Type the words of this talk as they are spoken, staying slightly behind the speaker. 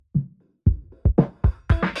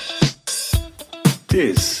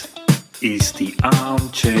This is the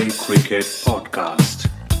Armchair Cricket Podcast.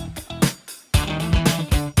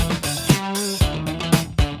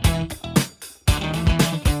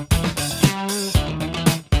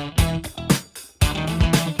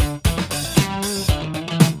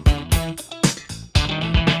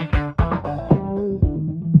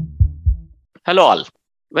 Hello, all.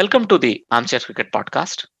 Welcome to the Armchair Cricket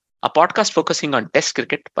Podcast, a podcast focusing on Test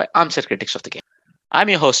cricket by armchair critics of the game. I'm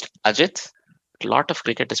your host, Ajit. A lot of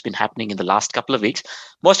cricket has been happening in the last couple of weeks.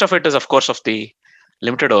 Most of it is, of course, of the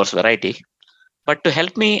limited overs variety. But to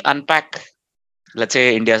help me unpack, let's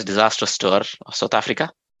say, India's disastrous tour of South Africa,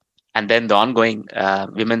 and then the ongoing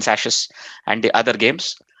women's ashes and the other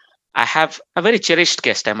games, I have a very cherished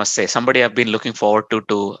guest, I must say, somebody I've been looking forward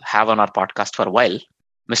to have on our podcast for a while,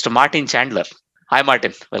 Mr. Martin Chandler. Hi,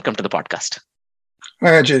 Martin. Welcome to the podcast.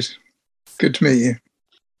 Hi, Ajit. Good to meet you.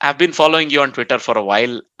 I've been following you on Twitter for a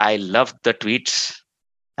while. I love the tweets,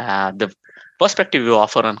 the perspective you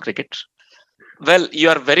offer on cricket. Well, you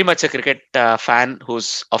are very much a cricket fan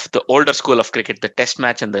who's of the older school of cricket, the test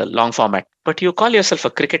match and the long format. But you call yourself a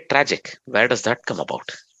cricket tragic. Where does that come about?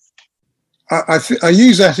 I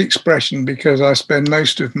use that expression because I spend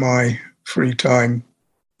most of my free time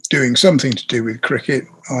doing something to do with cricket,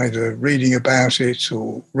 either reading about it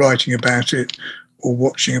or writing about it or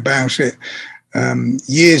watching about it.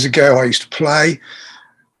 Years ago, I used to play,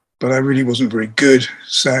 but I really wasn't very good.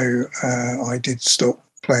 So I did stop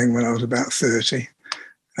playing when I was about 30.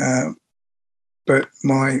 But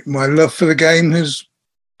my love for the game has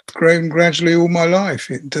grown gradually all my life.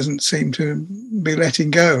 It doesn't seem to be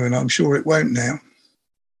letting go, and I'm sure it won't now.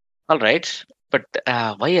 All right. But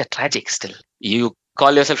why a tragic still? You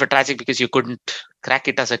call yourself a tragic because you couldn't crack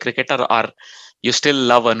it as a cricketer, or you still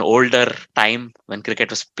love an older time when cricket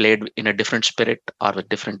was played in a different spirit or with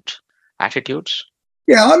different attitudes?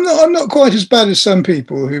 Yeah, I'm not quite as bad as some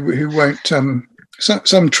people who won't. Some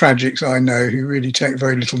tragics I know who really take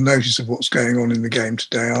very little notice of what's going on in the game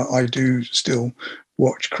today. I do still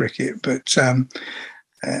watch cricket, but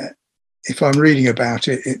if I'm reading about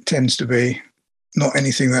it, it tends to be not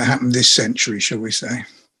anything that happened this century, shall we say.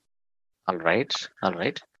 All right.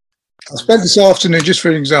 I spent this afternoon, just for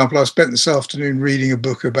an example, reading a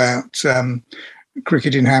book about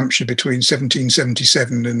cricket in Hampshire between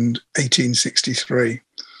 1777 and 1863.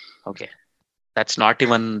 Okay. That's not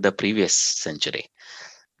even the previous century.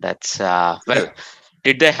 That's,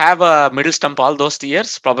 Did they have a middle stump all those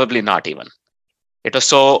years? Probably not even. It was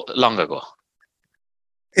so long ago.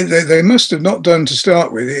 They must have not done to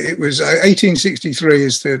start with. It was 1863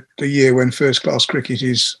 is the year when first class cricket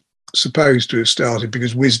is supposed to have started,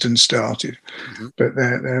 because Wisden started. Mm-hmm. But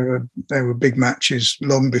there were big matches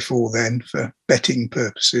long before then for betting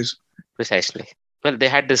purposes. Precisely. Well, they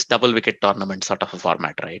had this double wicket tournament sort of a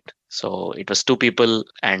format, right? So it was two people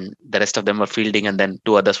and the rest of them were fielding, and then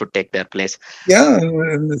two others would take their place. Yeah,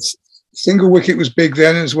 and the single wicket was big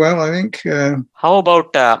then as well, I think. How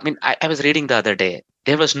about, I was reading the other day,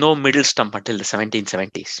 there was no middle stump until the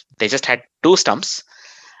 1770s. They just had two stumps.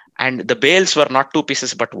 And the bails were not two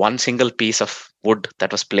pieces, but one single piece of wood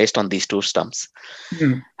that was placed on these two stumps.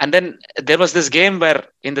 Mm. And then there was this game where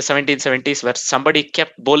in the 1770s where somebody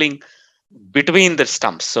kept bowling between the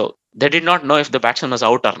stumps. So they did not know if the batsman was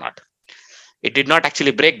out or not. It did not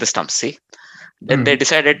actually break the stumps, see. Then they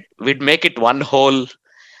decided we'd make it one whole,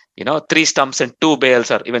 three stumps and two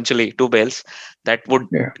bails, or eventually two bails that would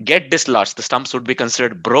get dislodged. The stumps would be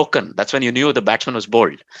considered broken. That's when you knew the batsman was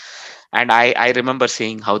bowled. And I remember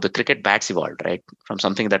seeing how the cricket bats evolved, right? From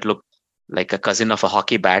something that looked like a cousin of a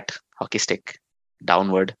hockey stick,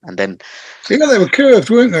 downward. And then... they were curved,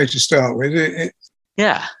 weren't they, to start with?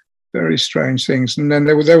 Yeah. Very strange things. And then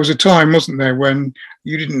there was a time, wasn't there, when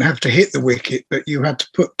you didn't have to hit the wicket, but you had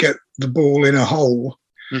to get the ball in a hole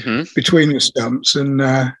between the stumps, and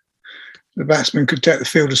the batsman could take the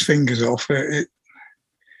fielder's fingers off. It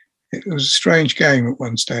was a strange game at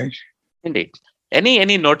one stage. Indeed.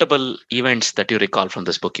 Any notable events that you recall from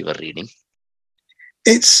this book you were reading?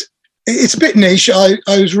 It's a bit niche. I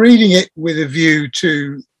was reading it with a view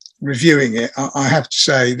to reviewing it. I have to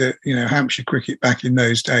say that Hampshire cricket back in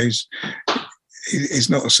those days is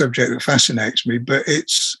not a subject that fascinates me. But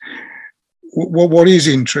it's what is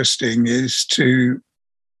interesting is to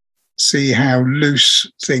see how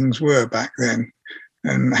loose things were back then,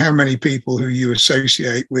 and how many people who you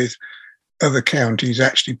associate with other counties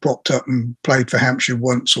actually popped up and played for Hampshire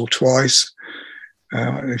once or twice.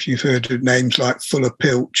 If you've heard of names like Fuller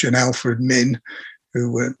Pilch and Alfred Minn,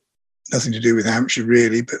 who were nothing to do with Hampshire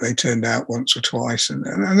really, but they turned out once or twice, and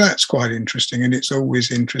that's quite interesting. And it's always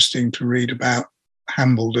interesting to read about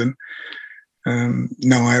Hambledon,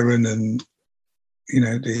 Nyren, and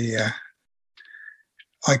the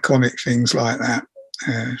iconic things like that.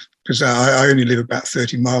 Because I only live about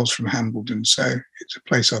 30 miles from Hambledon, so it's a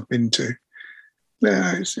place I've been to.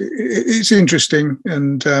 Yeah, it's interesting,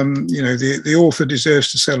 and the author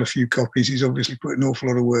deserves to sell a few copies. He's obviously put an awful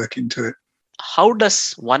lot of work into it. How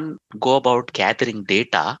does one go about gathering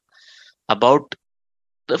data about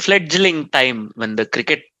the fledgling time when the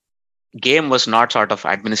cricket game was not sort of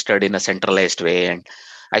administered in a centralized way, and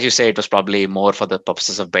as you say, it was probably more for the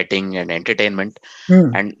purposes of betting and entertainment,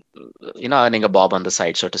 and earning a bob on the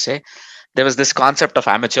side, so to say. There was this concept of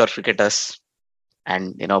amateur cricketers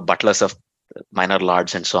and butlers of minor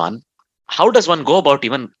lords and so on. How does one go about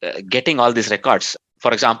even getting all these records?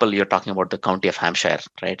 For example, you're talking about the county of Hampshire,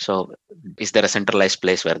 right? So is there a centralized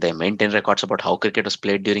place where they maintain records about how cricket was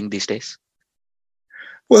played during these days?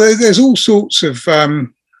 Well, there's all sorts of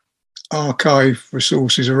archive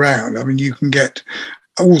resources around. I mean, you can get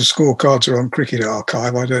all the scorecards are on Cricket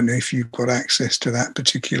Archive. I don't know if you've got access to that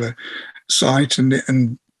particular site,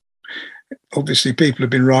 and obviously people have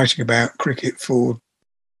been writing about cricket for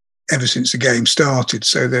ever since the game started.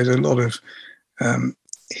 So there's a lot of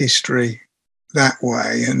history that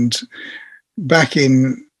way. And back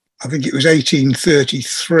in, I think it was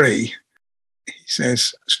 1833, he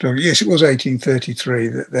says, yes, it was 1833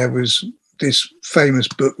 that there was this famous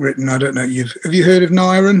book written. I don't know, have you heard of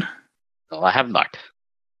Nyren? No, I have not.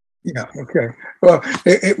 Yeah, okay. Well,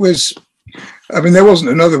 it was, I mean, there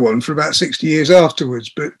wasn't another one for about 60 years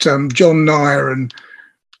afterwards, but John Nyren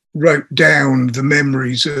wrote down the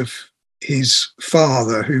memories of his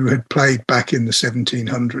father, who had played back in the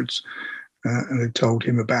 1700s, and had told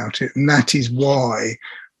him about it. And that is why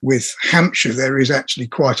with Hampshire there is actually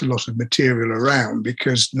quite a lot of material around,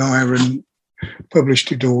 because Nyren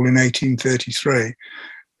published it all in 1833.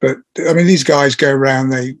 But I mean, these guys go around,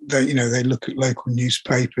 they look at local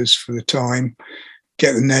newspapers for the time,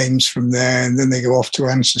 get the names from there, and then they go off to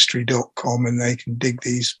ancestry.com and they can dig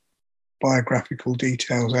these biographical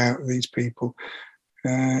details out of these people.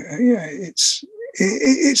 It's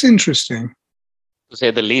interesting, to say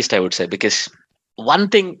the least, I would say, because one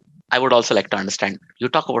thing I would also like to understand, you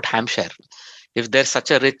talk about Hampshire. If there's such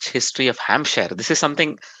a rich history of Hampshire, this is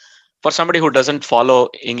something for somebody who doesn't follow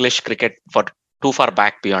English cricket for too far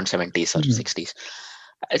back beyond 70s or 60s.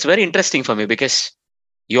 It's very interesting for me because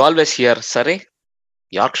you always hear Surrey,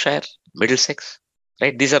 Yorkshire, Middlesex,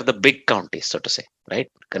 right? These are the big counties, so to say, right?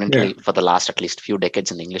 Currently, for the last at least few decades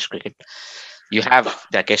in English cricket. You have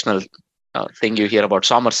the occasional thing you hear about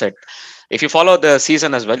Somerset. If you follow the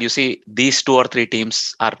season as well, you see these 2 or 3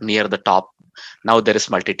 teams are near the top. Now there is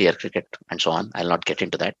multi-tier cricket and so on. I'll not get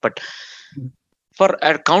into that. But for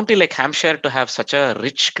a county like Hampshire to have such a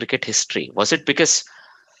rich cricket history, was it because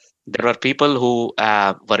there were people who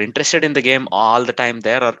were interested in the game all the time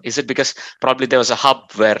there, or is it because probably there was a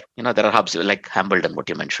hub where, there are hubs like Hambledon, what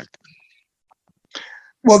you mentioned?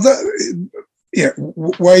 Well,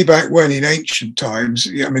 way back when in ancient times,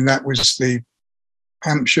 I mean, that was the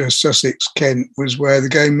Hampshire, Sussex, Kent was where the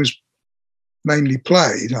game was mainly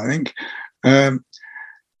played, I think.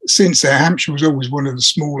 Since Hampshire was always one of the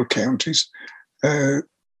smaller counties.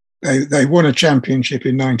 They won a championship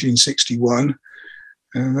in 1961,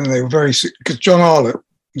 and then they were because John Arlott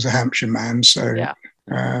was a Hampshire man, so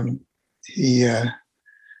he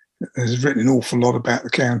has written an awful lot about the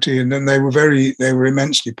county. And then they were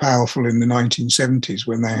immensely powerful in the 1970s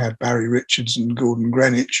when they had Barry Richards and Gordon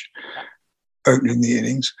Greenwich opening the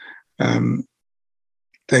innings.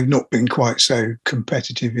 They've not been quite so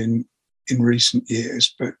competitive in recent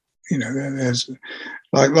years, but there's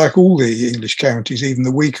like all the English counties, even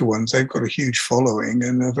the weaker ones, they've got a huge following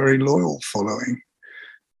and a very loyal following.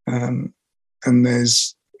 And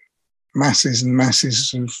there's masses and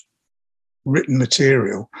masses of written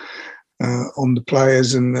material on the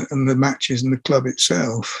players and the matches and the club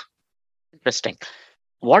itself. Interesting.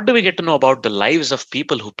 What do we get to know about the lives of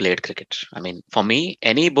people who played cricket? I mean, for me,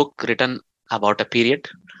 any book written about a period,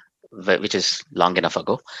 which is long enough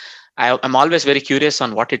ago, I'm always very curious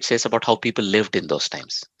on what it says about how people lived in those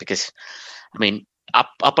times. Because, I mean, up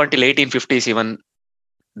until 1850s, even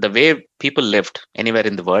the way people lived anywhere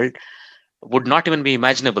in the world would not even be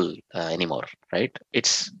imaginable anymore, right?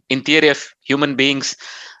 It's in theory of human beings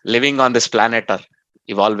living on this planet or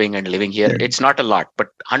evolving and living here. It's not a lot, but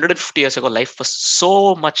 150 years ago, life was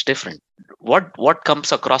so much different. What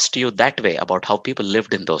comes across to you that way about how people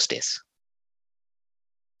lived in those days?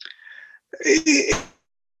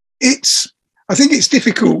 I think it's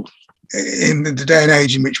difficult in the day and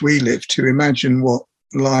age in which we live to imagine what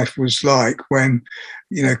life was like when,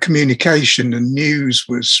 communication and news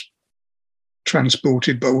was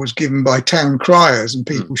transported, but was given by town criers and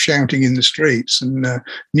people shouting in the streets, and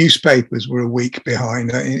newspapers were a week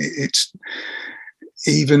behind. It's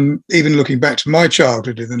even looking back to my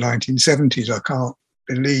childhood in the 1970s, I can't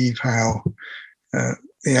believe how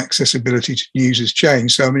the accessibility to news has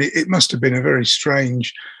changed. So, I mean, it must have been a very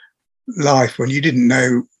strange life when you didn't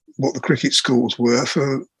know what the cricket scores were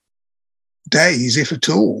for days, if at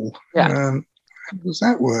all. Yeah. How does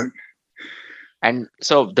that work? And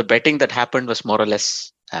so the betting that happened was more or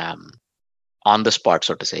less on the spot,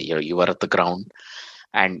 so to say. You were at the ground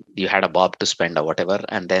and you had a bob to spend or whatever,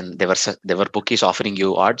 and then there were bookies offering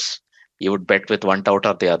you odds. You would bet with one tout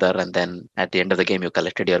or the other, and then at the end of the game, you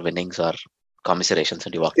collected your winnings or commiserations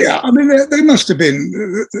and you walked away. I mean, there must have been,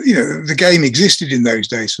 the game existed in those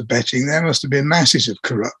days for betting. There must have been masses of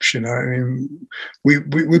corruption. I mean,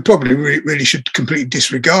 we probably really should completely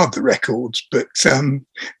disregard the records, but,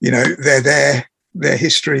 they're there, their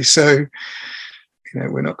history. So,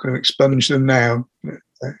 we're not going to expunge them now.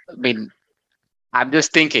 I mean, I'm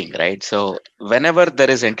just thinking, right? So whenever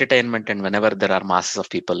there is entertainment and whenever there are masses of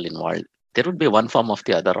people involved, there would be one form of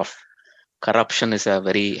the other of corruption is a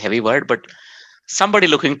very heavy word, but somebody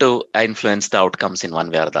looking to influence the outcomes in one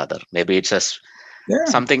way or the other. Maybe it's just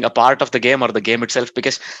something a part of the game or the game itself.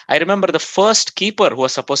 Because I remember the first keeper who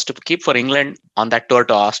was supposed to keep for England on that tour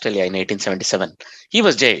to Australia in 1877, he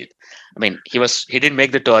was jailed. I mean, he didn't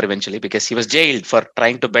make the tour eventually because he was jailed for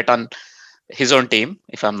trying to bet on his own team,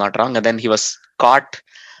 if I'm not wrong. And then he was caught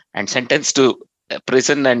and sentenced to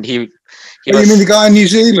prison. And he you mean the guy in New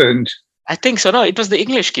Zealand? I think so. No, it was the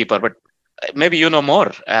English keeper, but maybe you know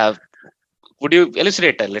more. Would you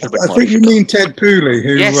illustrate a little bit more? I think you mean Ted Pooley,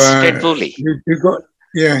 who Ted Pooley, who got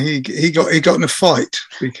he got in a fight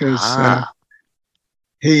because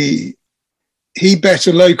he bet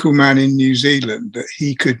a local man in New Zealand that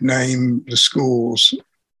he could name the scores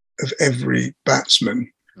of every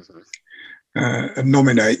batsman and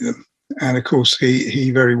nominate them, and of course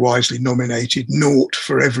he very wisely nominated naught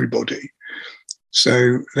for everybody.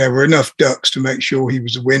 So there were enough ducks to make sure he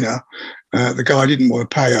was a winner. The guy didn't want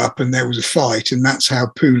to pay up and there was a fight, and that's how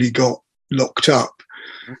Pooley got locked up.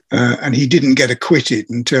 And he didn't get acquitted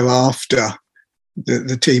until after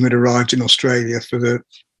the team had arrived in Australia for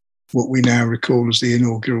what we now recall as the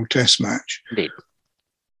inaugural Test match. Indeed.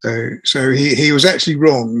 So he was actually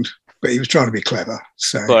wronged, but he was trying to be clever.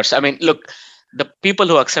 So. Of course. I mean, look, the people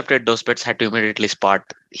who accepted those bets had to immediately spot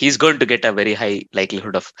he's going to get a very high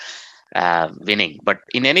likelihood of winning. But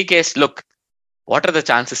in any case, look, what are the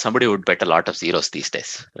chances somebody would bet a lot of zeros these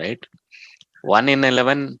days, right? 1 in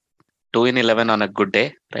 11, 2 in 11 on a good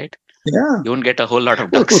day, right? Yeah. You won't get a whole lot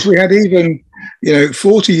of ducks. Well, of course, we had even,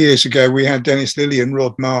 40 years ago, we had Dennis Lillee and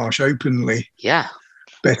Rod Marsh openly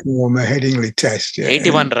betting on the Headingley Test. Yeah.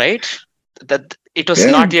 81, right? That it was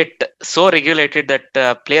not yet so regulated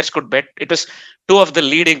that players could bet. It was two of the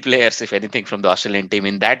leading players, if anything, from the Australian team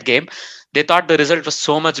in that game. They thought the result was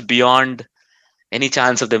so much beyond any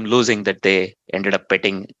chance of them losing that they ended up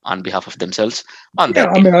betting on behalf of themselves on that.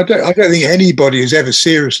 I mean, I don't think anybody has ever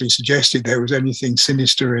seriously suggested there was anything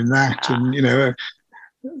sinister in that. And, a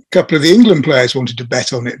couple of the England players wanted to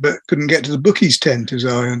bet on it, but couldn't get to the bookies' tent, as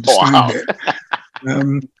I understand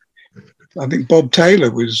it. I think Bob Taylor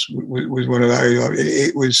was one of those.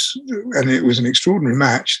 It was an extraordinary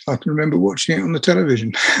match. I can remember watching it on the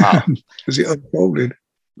television as it unfolded.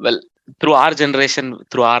 Well, through our generation,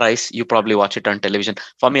 through our eyes, you probably watch it on television.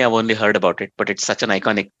 For me, I've only heard about it, but it's such an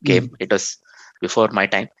iconic game. It was before my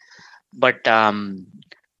time. But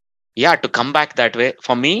to come back that way,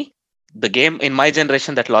 for me, the game in my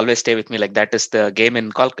generation that will always stay with me like that is the game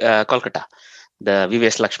in Kolkata, the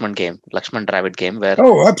VVS Lakshman game, Lakshman Dravid game. Where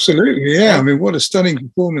absolutely, yeah. I mean, what a stunning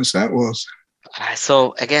performance that was.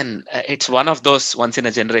 So again, it's one of those once in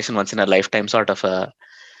a generation, once in a lifetime sort of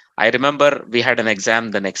I remember we had an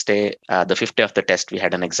exam the next day, the 5th day of the test, we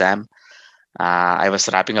had an exam. I was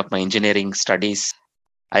wrapping up my engineering studies.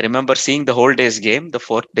 I remember seeing the whole day's game, the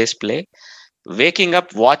 4th day's play, waking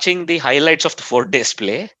up, watching the highlights of the 4th day's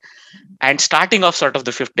play, and starting off sort of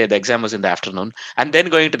the 5th day. The exam was in the afternoon, and then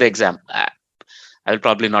going to the exam. I will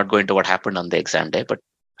probably not go into what happened on the exam day, but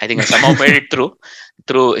I think I somehow made it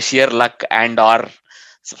through sheer luck and or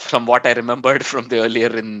from what I remembered from the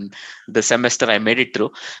earlier in the semester, I made it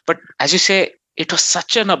through. But as you say, it was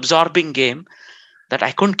such an absorbing game that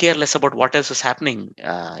I couldn't care less about what else was happening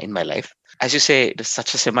in my life. As you say, it is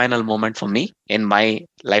such a seminal moment for me in my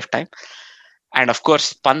lifetime. And of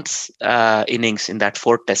course, Pant's innings in that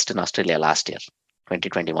 4th test in Australia last year,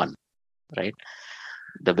 2021, right?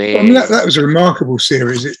 The way that was a remarkable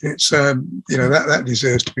series. It's that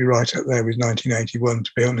deserves to be right up there with 1981,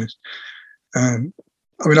 to be honest.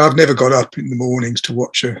 I mean, I've never got up in the mornings to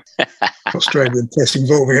watch a Australian test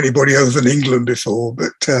involving anybody other than England before,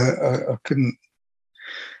 but I couldn't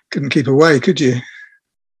keep away, could you?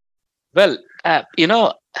 Well,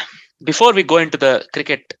 before we go into the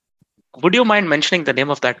cricket, would you mind mentioning the name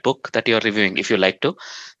of that book that you're reviewing, if you like to?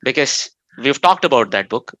 Because we've talked about that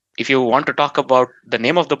book. If you want to talk about the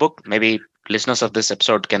name of the book, maybe listeners of this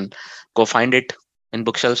episode can go find it in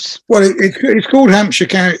bookshelves. Well, it's called Hampshire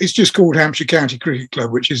County. It's just called Hampshire County Cricket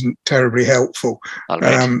Club, which isn't terribly helpful. All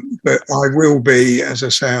right. But I will be, as I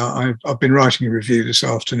say, I've been writing a review this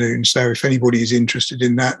afternoon. So if anybody is interested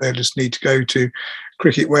in that, they'll just need to go to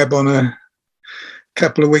Cricket Web on a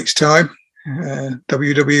couple of weeks' time.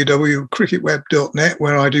 www.cricketweb.net,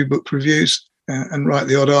 where I do book reviews and write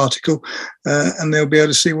the odd article, and they'll be able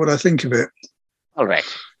to see what I think of it. All right.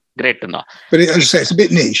 Great to know. But as I say, it's a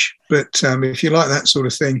bit niche, but if you like that sort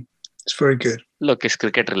of thing, it's very good. Look, it's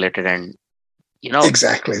cricket related, and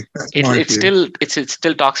exactly. It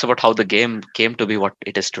still talks about how the game came to be what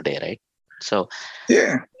it is today, right? So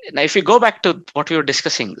yeah. Now, if you go back to what we were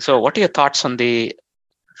discussing, so what are your thoughts on the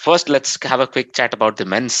first? Let's have a quick chat about the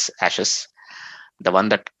men's Ashes, the one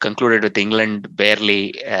that concluded with England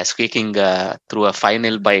barely squeaking through a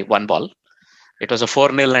 5-0 by one ball. It was a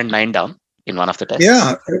 4-0 and 9 down in one of the tests.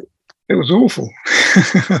 Yeah, it was awful.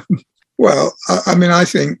 Well, I mean, I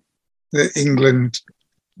think that England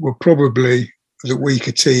were probably the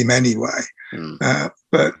weaker team anyway.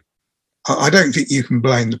 But I don't think you can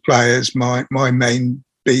blame the players. My main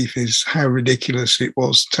beef is how ridiculous it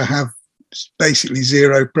was to have basically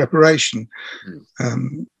zero preparation.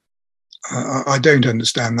 I don't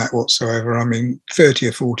understand that whatsoever. I mean, 30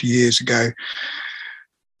 or 40 years ago,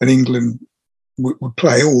 and England would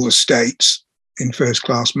play all the states in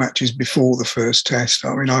first-class matches before the first test.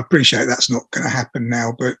 I mean, I appreciate that's not going to happen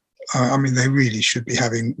now, but I mean, they really should be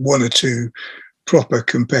having one or two proper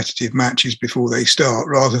competitive matches before they start,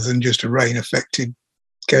 rather than just a rain-affected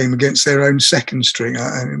game against their own second string.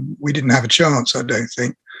 I mean, we didn't have a chance, I don't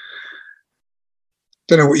think.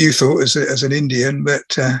 Don't know what you thought as an Indian,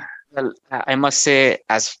 but... Well, I must say,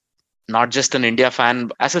 as not just an India fan,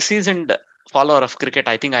 as a seasoned follower of cricket,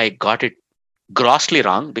 I think I got it grossly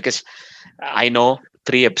wrong, because I know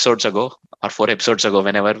 3 episodes ago or 4 episodes ago,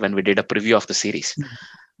 when we did a preview of the series,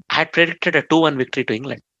 I had predicted a 2-1 victory to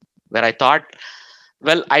England, where I thought,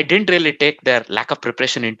 well, I didn't really take their lack of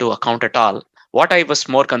preparation into account at all. What I was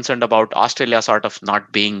more concerned about, Australia sort of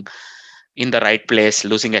not being in the right place,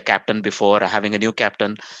 losing a captain before, having a new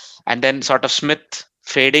captain, and then sort of Smith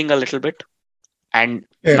fading a little bit, and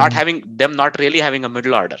not really having a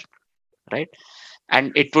middle order, right?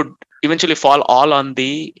 And it would eventually fall all on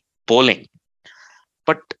the bowling.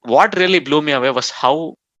 But what really blew me away was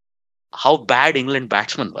how bad England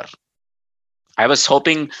batsmen were. I was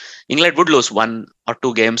hoping England would lose 1 or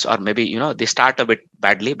 2 games, or maybe, they start a bit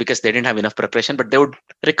badly because they didn't have enough preparation, but they would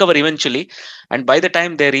recover eventually. And by the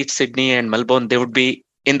time they reached Sydney and Melbourne, they would be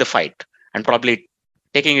in the fight and probably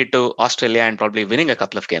taking it to Australia and probably winning a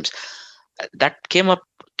couple of games. That came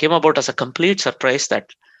about as a complete surprise, that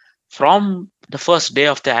from the first day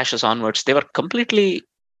of the Ashes onwards, they were completely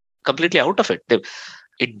out of it. They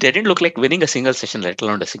didn't look like winning a single session, let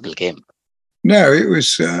alone a single game. No, it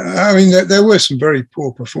was. I mean, there were some very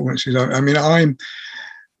poor performances. I mean, I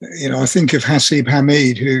think of Hasib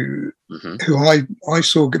Hamid, who I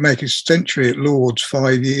saw make a century at Lords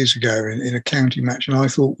 5 years ago in a county match, and I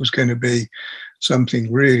thought was going to be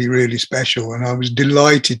something really, really special. And I was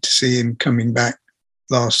delighted to see him coming back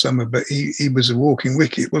last summer. But he was a walking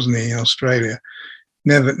wicket, wasn't he, in Australia?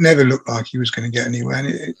 Never looked like he was going to get anywhere. And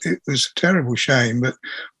it was a terrible shame. But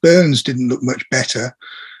Burns didn't look much better.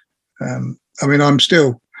 I mean, I'm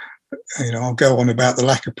still, I'll go on about the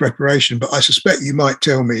lack of preparation, but I suspect you might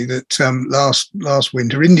tell me that last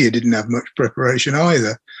winter, India didn't have much preparation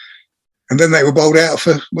either. And then they were bowled out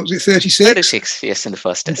for, what was it, 36? 36, yes, in the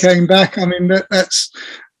first test. And came back. I mean,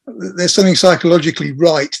 there's something psychologically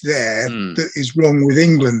right there that is wrong with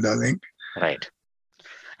England, I think. Right.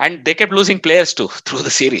 And they kept losing players too through the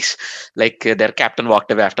series. Like their captain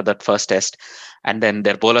walked away after that first test, and then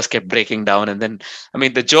their bowlers kept breaking down. And then, I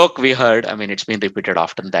mean, the joke we heard, I mean, it's been repeated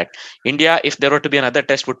often, that India, if there were to be another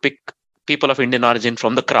test, would pick people of Indian origin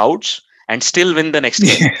from the crowds and still win the next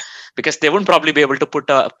game, because they wouldn't probably be able to put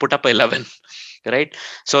up 11, right?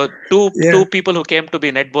 So two people who came to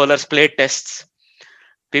be net bowlers played tests.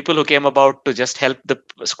 People who came about to just help the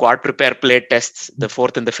squad prepare played tests, the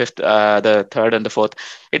 4th and the 5th, the 3rd and the 4th.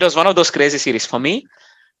 It was one of those crazy series. For me,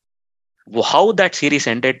 how that series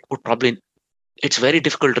ended it's very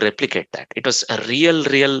difficult to replicate that. It was a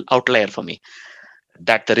real outlier for me.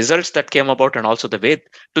 that the results that came about and also the way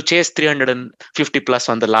to chase 350 plus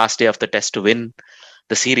on the last day of the test to win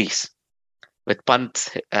the series with Pant,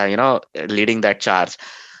 leading that charge.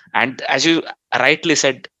 And as you rightly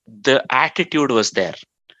said, the attitude was there.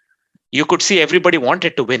 You could see everybody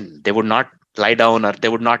wanted to win. They would not lie down or they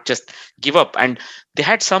would not just give up. And they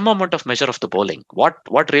had some amount of measure of the bowling. What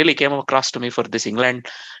really came across to me for this England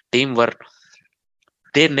team were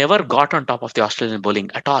they never got on top of the Australian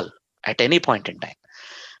bowling at all at any point in time.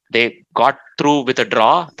 They got through with a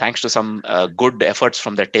draw thanks to some good efforts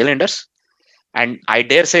from their tailenders. And I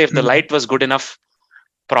dare say if the light was good enough,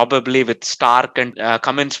 probably with Stark and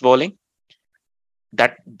Cummins bowling,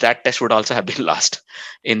 that test would also have been lost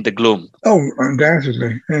in the gloom. Oh,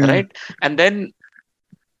 undoubtedly. Yeah. Right. And then,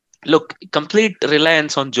 look, complete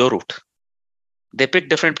reliance on Joe Root. They picked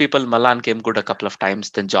different people. Malan came good a couple of times.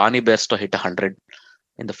 Then Johnny Bairstow hit 100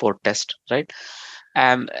 in the fourth test. Right.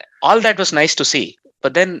 All that was nice to see.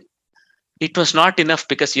 But then it was not enough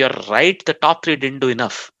because you're right. The top three didn't do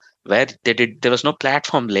enough. Where there was no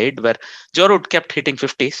platform laid where Joe Root kept hitting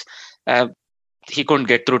 50s. He couldn't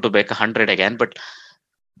get through to make 100 again. But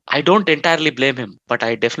I don't entirely blame him. But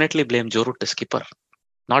I definitely blame Joe Root, the skipper,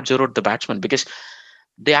 not Joe Root, the batsman, because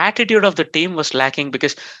the attitude of the team was lacking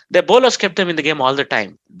because their bowlers kept them in the game all the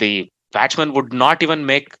time. The batsman would not even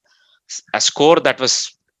make a score that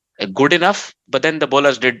was good enough, but then the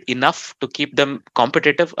bowlers did enough to keep them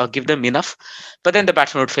competitive or give them enough. But then the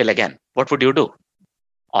batsman would fail again. What would you do?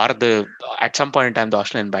 Or at some point in time, the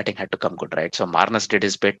Australian batting had to come good, right? So Marnus did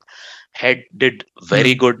his bit. Head did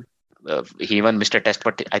very good. He even missed a test,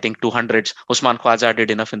 but I think 200s. Usman Khwaja did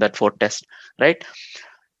enough in that fourth test, right?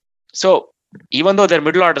 So even though their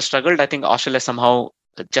middle order struggled, I think Australia somehow,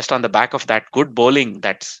 just on the back of that good bowling,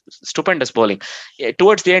 that stupendous bowling,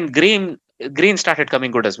 towards the end, Green started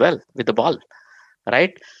coming good as well with the ball,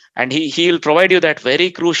 right? And he'll provide you that very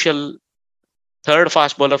crucial third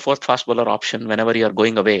fast bowler, fourth fast bowler option whenever you're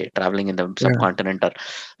going away, traveling in the subcontinent or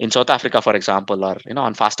in South Africa, for example, or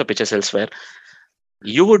on faster pitches elsewhere.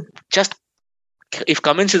 You would just, if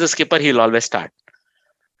Cummins is a skipper, he'll always start.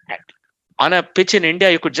 On a pitch in India,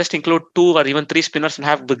 you could just include 2 or even 3 spinners and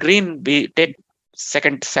have the Green take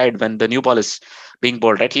second side when the new ball is being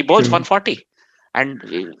bowled, right? He bowls 140.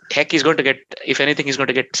 And heck, he's going to get, if anything, he's going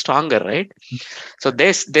to get stronger, right? So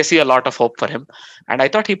they see a lot of hope for him. And I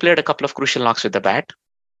thought he played a couple of crucial knocks with the bat,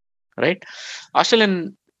 right?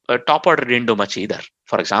 Australian top order didn't do much either.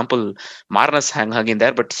 For example, Marnus hung in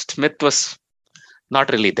there, but Smith was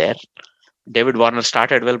not really there. David Warner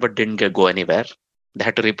started well, but didn't go anywhere. They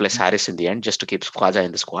had to replace Harris in the end just to keep Khwaja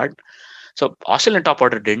in the squad. So Australian top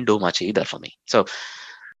order didn't do much either for me. So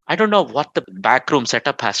I don't know what the backroom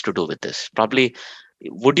setup has to do with this. Probably,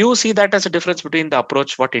 would you see that as a difference between the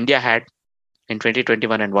approach what India had in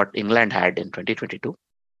 2021 and what England had in 2022?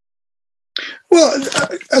 Well,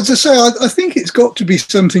 as I say, I think it's got to be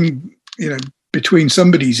something, between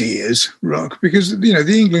somebody's ears, Rock, because,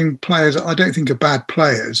 the England players, I don't think are bad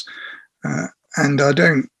players. And I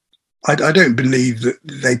don't believe that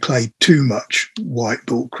they play too much white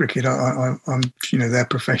ball cricket. I'm they're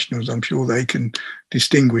professionals. I'm sure they can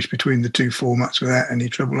distinguish between the two formats without any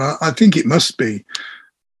trouble. I think it must be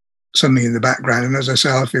something in the background. And as I say,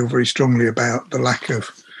 I feel very strongly about the lack of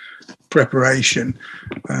preparation.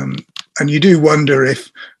 And you do wonder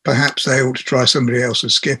if perhaps they ought to try somebody else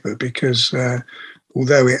as skipper, because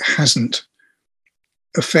although it hasn't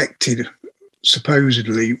affected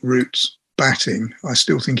supposedly Root's batting, I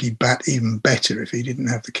still think he'd bat even better if he didn't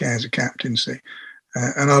have the cares of captaincy.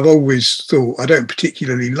 And I've always thought, I don't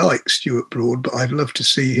particularly like Stuart Broad, but I'd love to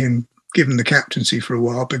see him given the captaincy for a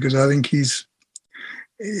while, because I think he's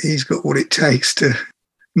got what it takes to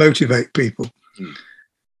motivate people.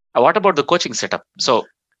 What about the coaching setup? So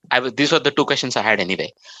these were the 2 questions I had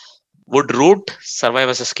anyway. Would Root survive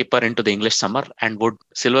as a skipper into the English summer, and would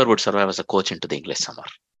Silverwood survive as a coach into the English summer?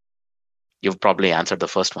 You've probably answered the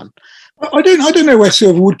first one. I don't know where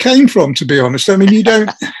Silverwood came from, to be honest. I mean, you don't,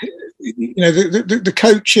 the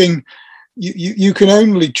coaching, you can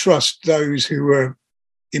only trust those who are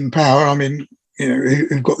in power. I mean,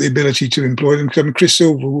 who've got the ability to employ them. I mean, Chris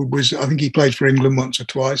Silverwood I think he played for England once or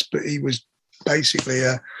twice, but he was basically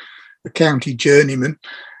a county journeyman.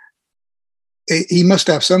 He must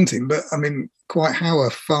have something, but I mean, quite how a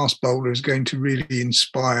fast bowler is going to really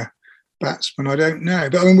inspire batsman, I don't know.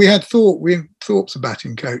 But I mean, we had Thorpe's a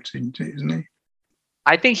batting coach, isn't he?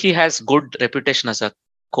 I think he has good reputation as a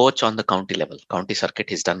coach on the county level, county circuit.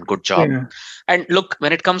 He's done good job. Yeah. And look,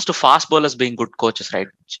 when it comes to fast bowlers being good coaches, right?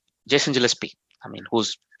 Jason Gillespie, I mean,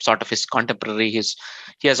 who's sort of his contemporary,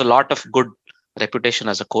 he has a lot of good reputation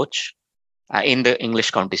as a coach. in the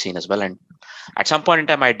English county scene as well. And at some point in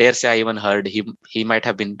time, I dare say I even heard he might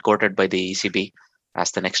have been quoted by the ECB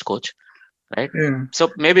as the next coach, right? Yeah.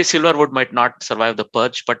 So maybe Silverwood might not survive the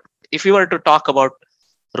purge. But if you were to talk about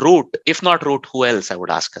Root, if not Root, who else I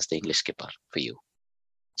would ask as the English skipper for you?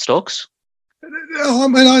 Stokes? I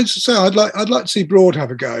mean, I'd like to see Broad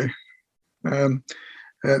have a go.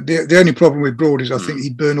 The only problem with Broad is I think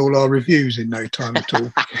he'd burn all our reviews in no time at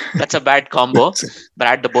all. That's a bad combo.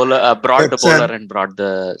 Broad the bowler, and Broad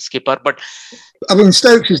the skipper. But I mean,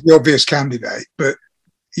 Stokes is the obvious candidate. But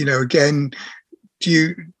again,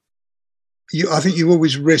 I think you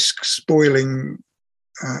always risk spoiling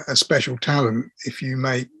a special talent if you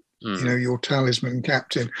make your talisman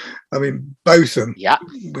captain. I mean, Botham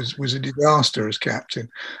was a disaster as captain.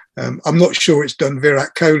 I'm not sure it's done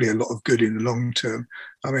Virat Kohli a lot of good in the long term.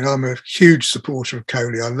 I mean, I'm a huge supporter of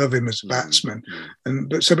Kohli. I love him as a batsman.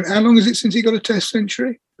 But how long is it since he got a Test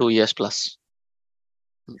century? 2 years plus.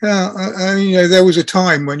 Yeah, there was a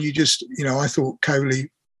time when I thought Kohli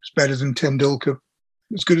was better than Tendulkar,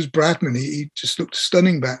 as good as Bradman. He just looked a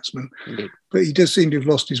stunning batsman. Indeed. But he does seem to have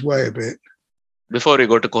lost his way a bit. Before we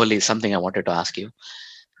go to Kohli, something I wanted to ask you.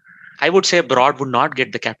 I would say Broad would not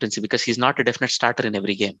get the captaincy because he's not a definite starter in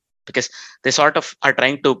every game. Because they sort of are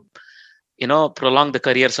trying to, prolong the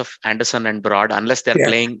careers of Anderson and Broad unless they're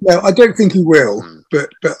playing. No, I don't think he will. But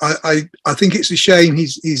I think it's a shame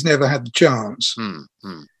he's never had the chance.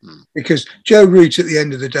 Because Joe Root, at the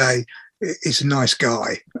end of the day, is a nice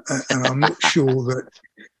guy, and I'm not sure that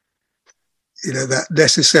that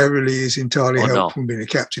necessarily is entirely helpful in being a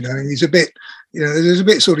captain. I mean, he's a bit, there's a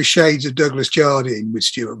bit sort of shades of Douglas Jardine with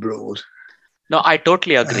Stuart Broad. No, I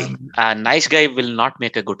totally agree. A nice guy will not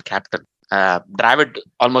make a good captain. Dravid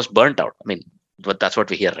almost burnt out. I mean, but that's what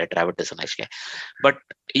we hear, right? Dravid is a nice guy. But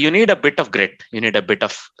you need a bit of grit. You need a bit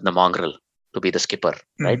of the mongrel to be the skipper,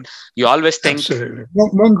 right? You always think... Absolutely.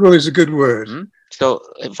 Mongrel is a good word. So,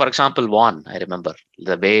 for example, Vaughan, I remember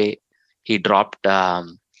the way he dropped...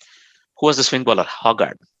 who was the swing bowler?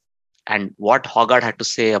 Hoggard. And what Hoggard had to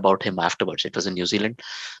say about him afterwards. It was in New Zealand.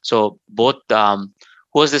 So both...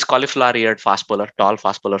 who was this cauliflower-eared fast bowler, tall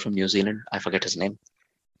fast bowler from New Zealand? I forget his name.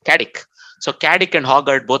 Caddick. So Caddick and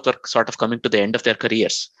Hoggard both were sort of coming to the end of their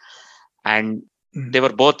careers. And they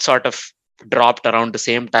were both sort of dropped around the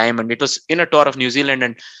same time. And it was in a tour of New Zealand.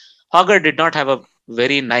 And Hoggard did not have a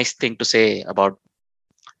very nice thing to say about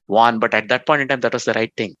Vaughan. But at that point in time, that was the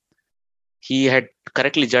right thing. He had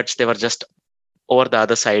correctly judged they were just over the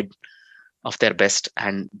other side of their best.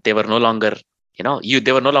 And they were no longer,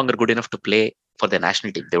 they were no longer good enough to play for the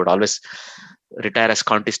national team. They would always retire as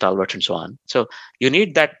county stalwarts and so on. So you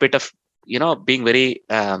need that bit of, being very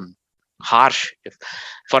harsh.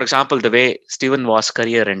 For example, the way Stephen Waugh's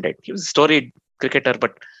career ended. He was a storied cricketer,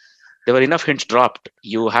 but there were enough hints dropped.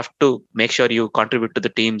 You have to make sure you contribute to the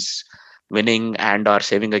team's winning and or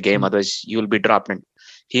saving a game. Otherwise, you will be dropped. And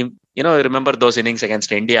he, remember those innings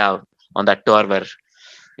against India on that tour where,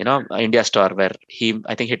 India's tour where he,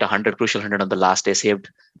 I think, hit 100, crucial 100 on the last day, saved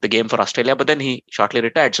the game for Australia, but then he shortly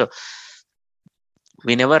retired. So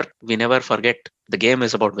we never forget the game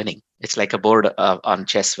is about winning. It's like a board on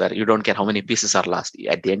chess where you don't care how many pieces are lost.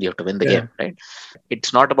 At the end, you have to win the game, right?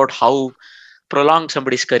 It's not about how prolonged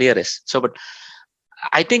somebody's career is. So, but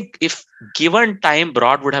I think if given time,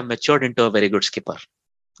 Broad would have matured into a very good skipper.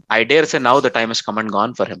 I dare say now the time has come and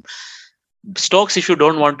gone for him. Stokes, if you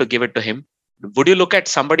don't want to give it to him, would you look at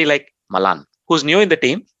somebody like Malan, who's new in the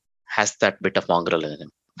team, has that bit of mongrel in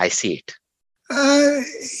him? I see it.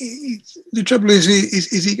 The trouble is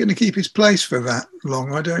he going to keep his place for that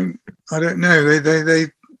long? I don't know. They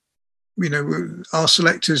our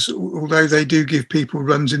selectors, although they do give people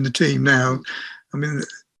runs in the team now. I mean,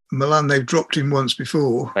 Malan, they've dropped him once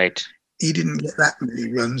before. Right. He didn't get that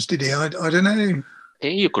many runs, did he? I don't know.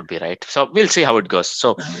 You could be right. So we'll see how it goes.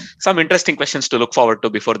 So some interesting questions to look forward to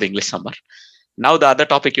before the English summer. Now the other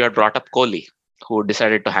topic you had brought up, Kohli, who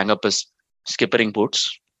decided to hang up his skippering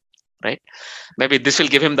boots, right? Maybe this will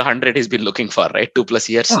give him the 100 he's been looking for, right? 2+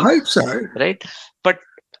 years. I hope so. Right. But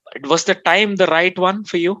was the time the right one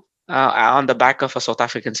for you on the back of a South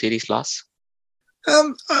African series loss?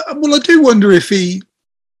 Well, I do wonder if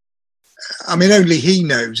only he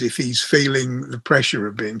knows if he's feeling the pressure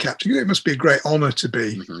of being captain. It must be a great honour to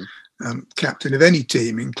be captain of any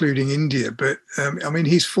team, including India. But,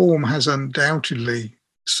 his form has undoubtedly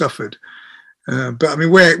suffered. But,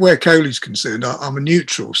 where Kohli's concerned, I'm a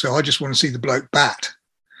neutral, so I just want to see the bloke bat.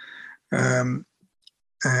 And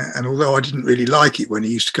although I didn't really like it when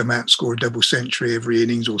he used to come out and score a double century every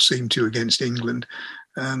innings or seem to against England,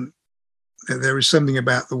 there is something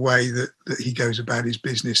about the way that he goes about his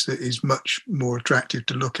business that is much more attractive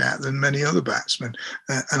to look at than many other batsmen.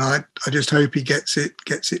 And I just hope he gets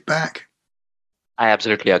it back. I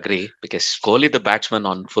absolutely agree, because Kohli, the batsman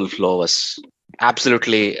on full flow, was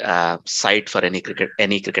absolutely sight for any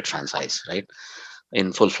cricket fan's eyes, right?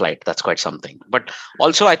 In full flight, that's quite something. But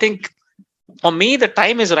also, I think for me, the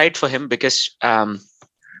time is right for him, because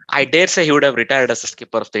I dare say he would have retired as a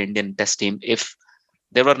skipper of the Indian Test team if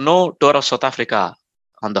there were no tour of South Africa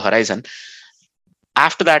on the horizon.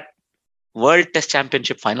 After that World Test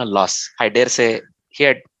Championship final loss, I dare say he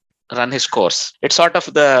had run his course. It's sort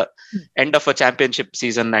of the end of a championship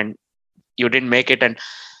season and you didn't make it. And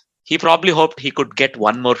he probably hoped he could get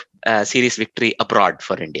one more series victory abroad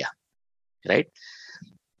for India, right?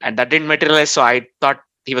 And that didn't materialize. So I thought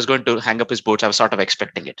he was going to hang up his boots. I was sort of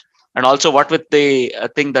expecting it. And also, what with the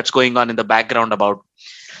thing that's going on in the background about,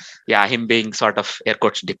 him being sort of air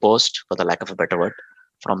quotes deposed, for the lack of a better word,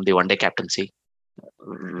 from the one-day captaincy,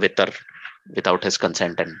 with or without his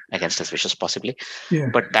consent and against his wishes, possibly. Yeah.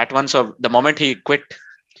 But that one, so the moment he quit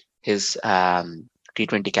his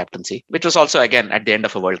T20 captaincy, which was also again at the end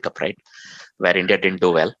of a World Cup, right, where India didn't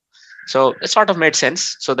do well. So it sort of made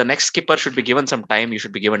sense. So the next skipper should be given some time. You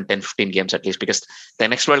should be given 10, 15 games at least, because the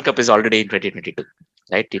next World Cup is already in 2022,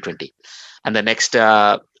 right? T20. And the next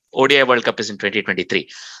ODI World Cup is in 2023.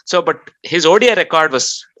 So, but his ODI record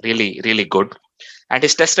was really, really good. And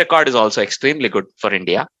his test record is also extremely good for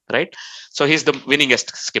India, right? So he's the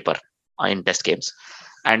winningest skipper in test games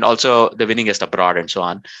and also the winningest abroad and so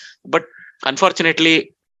on. But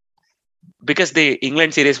unfortunately, because the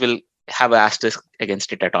England series will have an asterisk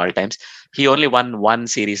against it at all times, he only won one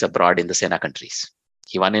series abroad in the SENA countries.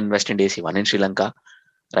 He won in West Indies, he won in Sri Lanka,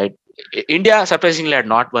 right? India surprisingly had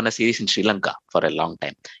not won a series in Sri Lanka for a long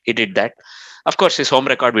time. He did that. Of course, his home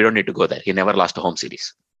record, we don't need to go there. He never lost a home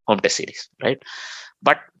test series, right?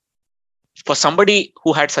 But for somebody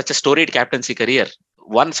who had such a storied captaincy career,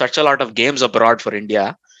 won such a lot of games abroad for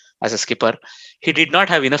India as a skipper, he did not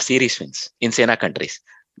have enough series wins in SENA countries.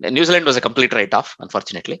 New Zealand was a complete write-off,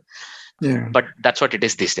 unfortunately. Yeah. But that's what it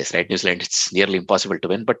is these days, right? New Zealand, it's nearly impossible to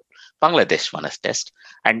win. But Bangladesh won a test.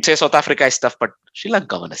 And say South Africa is tough, but Sri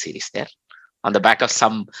Lanka won a series there on the back of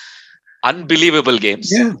some unbelievable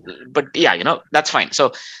games. Yeah. But that's fine.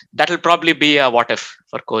 So that'll probably be a what if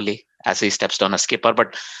for Kohli as he steps down as skipper.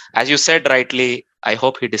 But as you said rightly, I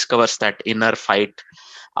hope he discovers that inner fight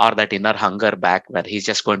or that inner hunger back, where he's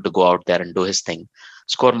just going to go out there and do his thing,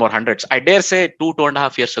 score more hundreds. I dare say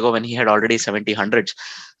 2.5 years ago, when he had already 70 hundreds,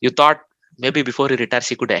 you thought maybe before he retires,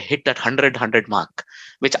 he could hit that 100 mark,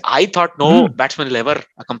 which I thought no batsman will ever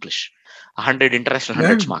accomplish, 100 international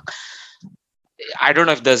hundreds mark. I don't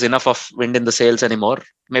know if there's enough of wind in the sails anymore.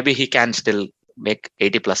 Maybe he can still make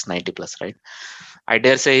 80 plus, 90 plus, right? I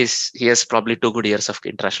dare say he has probably 2 good years of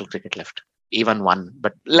international cricket left, even one.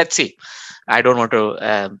 But let's see. I don't want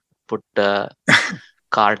to put the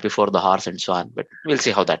cart before the horse and so on, but we'll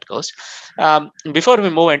see how that goes. Before we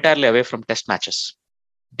move entirely away from test matches,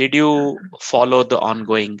 did you follow the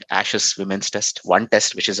ongoing Ashes Women's Test? One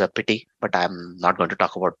test, which is a pity, but I'm not going to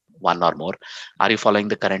talk about one or more. Are you following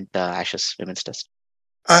the current Ashes Women's Test?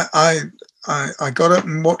 I got up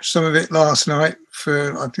and watched some of it last night.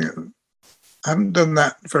 I think I haven't done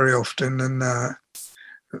that very often, and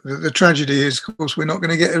the tragedy is, of course, we're not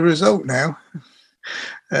going to get a result now,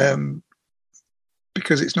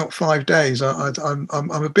 because it's not 5 days. I'm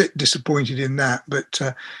a bit disappointed in that, but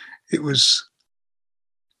it was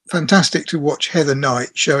fantastic to watch Heather Knight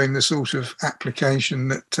showing the sort of application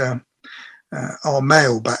that our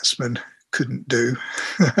male batsmen couldn't do.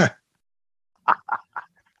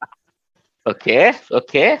 Okay.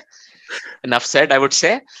 Enough said, I would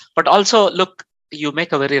say. But also, look, you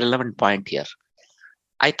make a very relevant point here.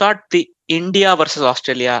 I thought the India versus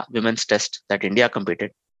Australia Women's Test that India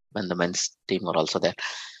competed, when the men's team were also there,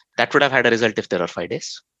 that would have had a result if there were 5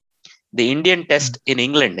 days. The Indian Test in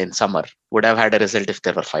England in summer would have had a result if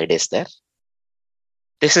there were 5 days there.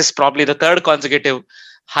 This is probably the third consecutive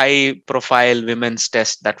high-profile women's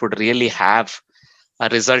test that would really have a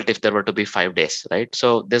result if there were to be 5 days, right?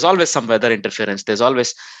 So there's always some weather interference. There's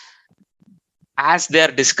always, as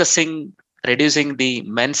they're discussing reducing the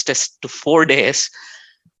men's test to 4 days,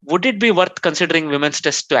 would it be worth considering women's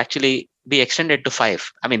test to actually be extended to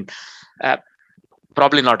 5? I mean,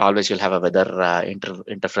 probably not always you'll have a weather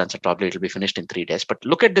interference, and probably it'll be finished in 3 days. But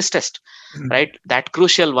look at this test, right? That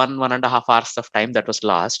crucial 1.5 hours of time that was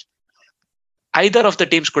lost. Either of the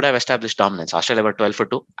teams could have established dominance. Australia were 12 for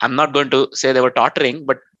 2. I'm not going to say they were tottering,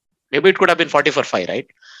 but maybe it could have been 40 for 5, right?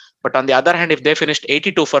 But on the other hand, if they finished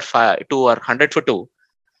 82 for 2 or 100 for 2,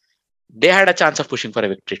 they had a chance of pushing for a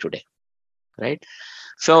victory today. right?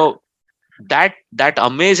 So that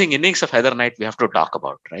amazing innings of Heather Knight we have to talk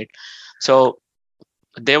about, right? So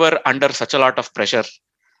they were under such a lot of pressure.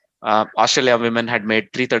 Australia women had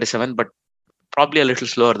made 337, but probably a little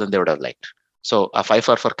slower than they would have liked. So a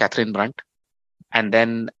fifer for Catherine Brunt. And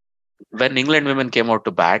then when England women came out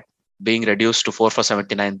to bat, being reduced to 4 for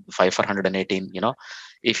 79, 5 for 118,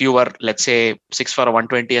 if you were, let's say, 6 for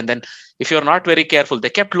 120, and then if you're not very careful, they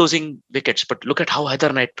kept losing wickets. But look at how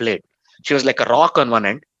Heather Knight played. She was like a rock on one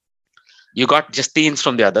end. You got just teens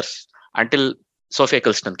from the others until Sophie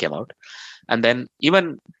Eccleston came out. And then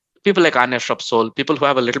even people like Anya Shrubsole, people who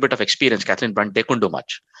have a little bit of experience, Catherine Brunt, they couldn't do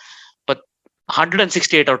much. But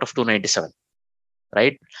 168 out of 297,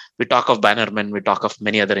 right? We talk of Bannerman, we talk of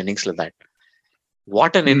many other innings like that.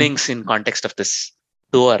 What an innings in context of this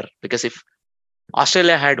tour. Because if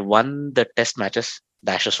Australia had won the test matches,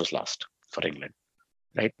 the Ashes was lost for England,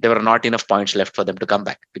 right? There were not enough points left for them to come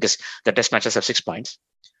back because the test matches have 6 points,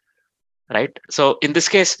 right? So in this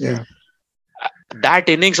case, that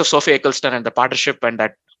innings of Sophie Eccleston and the partnership and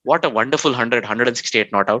that, what a wonderful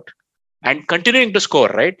 168 not out and continuing to score,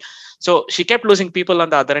 right? So she kept losing people on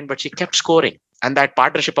the other end, but she kept scoring. And that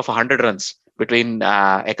partnership of 100 runs between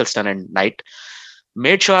Eccleston and Knight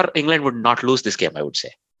made sure England would not lose this game, I would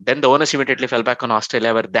say. Then the onus immediately fell back on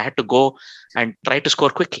Australia, where they had to go and try to score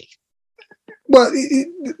quickly. Well,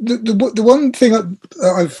 the one thing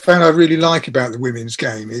I've found I really like about the women's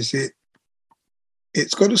game is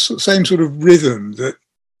it's got a same sort of rhythm that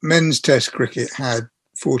men's Test cricket had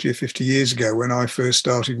 40 or 50 years ago when I first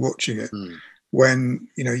started watching it. When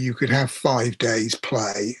you could have 5 days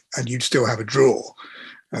play and you'd still have a draw.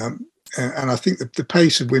 And I think that the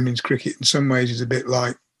pace of women's cricket in some ways is a bit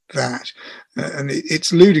like that. And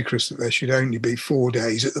it's ludicrous that there should only be 4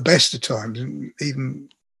 days at the best of times. And even,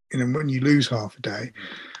 when you lose half a day,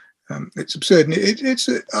 it's absurd. And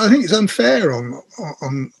I think it's unfair on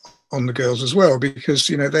the girls as well, because,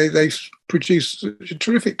 they've produced a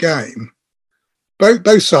terrific game.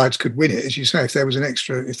 Both sides could win it, as you say, if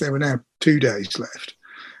there were now 2 days left.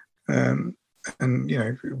 And,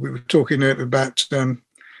 we were talking about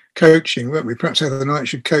coaching, weren't we? Perhaps Heather Knight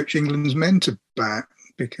should coach England's men to bat,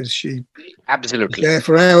 because she absolutely was there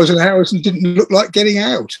for hours and hours and didn't look like getting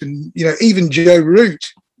out. And, even Joe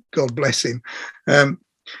Root, God bless him,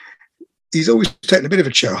 he's always taken a bit of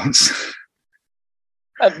a chance.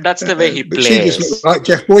 That's the way he plays. She just looked like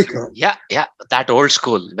Jeff Boycott. Yeah, that old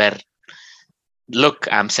school where, look,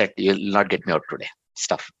 I'm set, you'll not get me out today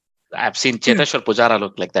stuff. I've seen Cheteshwar Pujara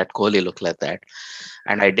look like that, Kohli look like that,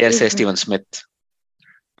 and I dare say Steven Smith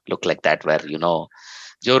look like that, where,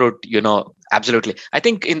 Joe Root, absolutely. I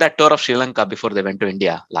think in that tour of Sri Lanka before they went to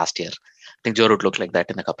India last year, I think Joe Root looked like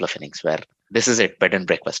that in a couple of innings, where this is it, bed and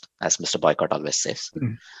breakfast, as Mr. Boycott always says.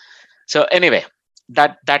 So anyway,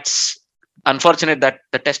 that's unfortunate that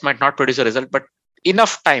the test might not produce a result, but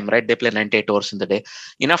enough time, right? They play 98 overs in the day.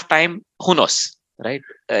 Enough time, who knows, right?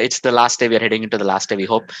 It's the last day. We're heading into the last day. We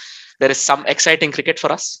hope there is some exciting cricket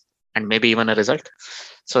for us and maybe even a result.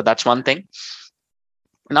 So that's one thing.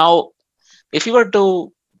 Now, if you were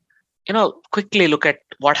to, quickly look at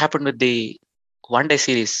what happened with the one-day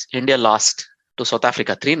series, India lost to South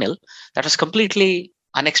Africa 3-0. That was completely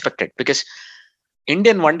unexpected, because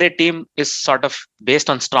Indian one-day team is sort of based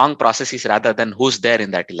on strong processes rather than who's there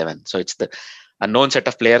in that 11. So it's a known set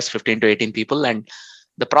of players, 15 to 18 people, and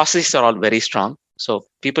the processes are all very strong. So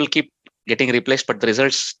people keep getting replaced, but the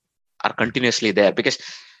results are continuously there. Because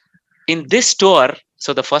in this tour,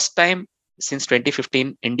 so the first time since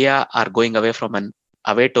 2015, India are going away from an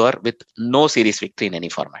away tour with no series victory in any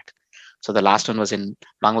format. So the last one was in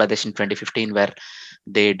Bangladesh in 2015, where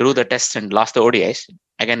they drew the tests and lost the ODIs.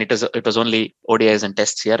 Again, it was only ODIs and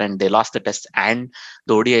tests here, and they lost the tests and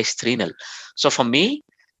the ODIs 3-0. So for me,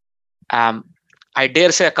 I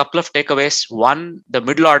dare say a couple of takeaways. One, the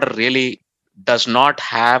middle order really does not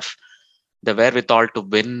have the wherewithal to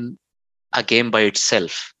win a game by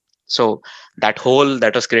itself. So that hole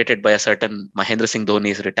that was created by a certain Mahendra Singh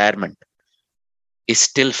Dhoni's retirement is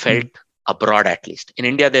still felt abroad, at least. In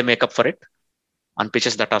India, they make up for it on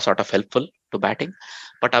pitches that are sort of helpful to batting.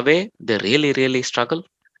 But away, they really, really struggle.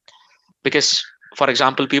 Because, for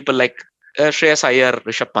example, people like Shreyas Iyer,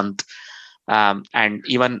 Rishabh Pant, and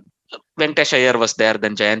even Venkatesh Iyer was there,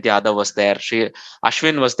 then Jayant Yadav was there,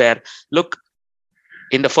 Ashwin was there. Look,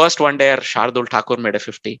 in the first one day, Shardul Thakur made a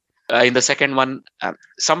 50. In the second one,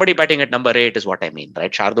 somebody batting at number 8 is what I mean,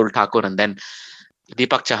 right? Shardul Thakur and then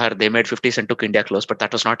Deepak Chahar, they made 50s and took India close, but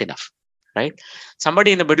that was not enough, right?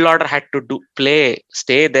 Somebody in the middle order had to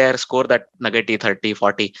stay there, score that nuggety 30,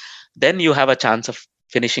 40. Then you have a chance of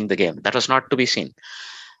finishing the game. That was not to be seen.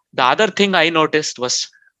 The other thing I noticed was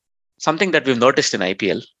something that we've noticed in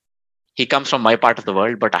IPL. He comes from my part of the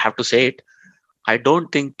world, but I have to say it. I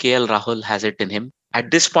don't think KL Rahul has it in him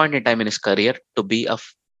at this point in time in his career to be a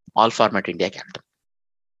all format India captain.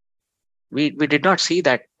 We did not see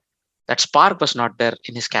that spark was not there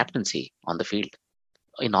in his captaincy on the field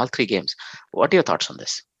in all 3 games. What are your thoughts on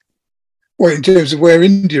this? Well, in terms of where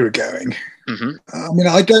India are going, Mm-hmm. I mean,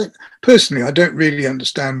 I don't really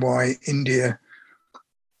understand why India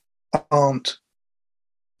aren't,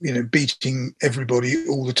 beating everybody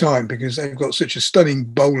all the time, because they've got such a stunning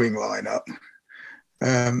bowling lineup.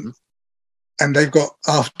 And they've got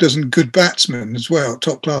half a dozen good batsmen as well,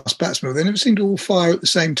 top class batsmen. They never seem to all fire at the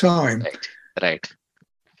same time. Right.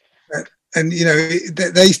 And,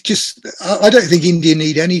 they just, I don't think India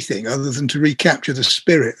need anything other than to recapture the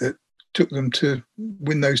spirit that took them to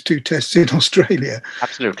win those 2 tests in Australia.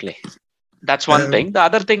 Absolutely. That's one thing. The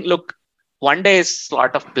other thing, look, one day is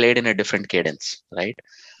sort of played in a different cadence, right?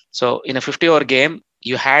 So in a 50-over game,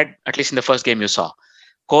 you had, at least in the first game you saw,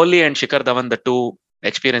 Kohli and Shikhar Dhawan, the 2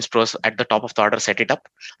 experienced pros at the top of the order, set it up.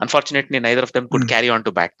 Unfortunately, neither of them could carry on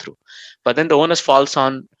to bat through. But then the onus falls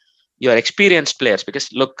on your experienced players,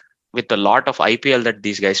 because look, with a lot of IPL that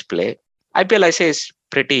these guys play, IPL, I say, is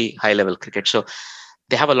pretty high level cricket. So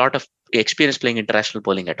they have a lot of experience playing international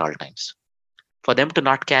bowling at all times. For them to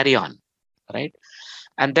not carry on, right?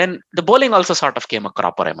 And then the bowling also sort of came a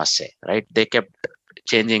cropper, I must say, right? They kept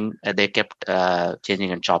changing,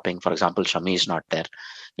 changing and chopping. For example, Shami is not there.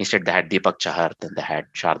 Instead, they had Deepak Chahar, then they had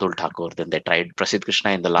Shardul Thakur, then they tried Prasidh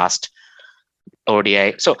Krishna in the last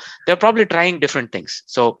ODI. So they're probably trying different things.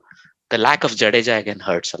 So the lack of Jadeja again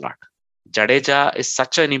hurts a lot. Jadeja is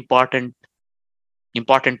such an important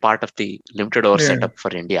part of the limited over setup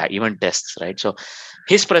for India, even tests, right? So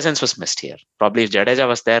his presence was missed here. Probably if Jadeja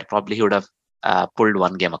was there, probably he would have pulled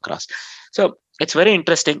 1 game across. So it's very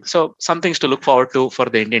interesting. So some things to look forward to for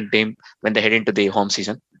the Indian team when they head into the home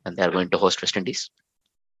season and they're going to host West Indies.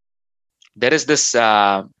 There is this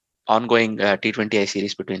ongoing T20I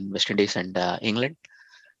series between West Indies and England.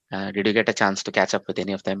 Did you get a chance to catch up with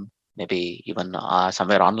any of them? Maybe even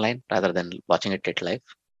somewhere online rather than watching it live?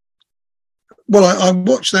 Well, I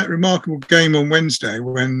watched that remarkable game on Wednesday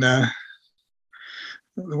when the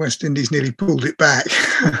West Indies nearly pulled it back.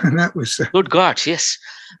 And that was... Good God, yes.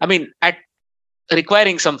 I mean, at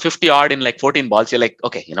requiring some 50 odd in like 14 balls, you're like,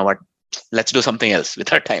 okay, you know what? Let's do something else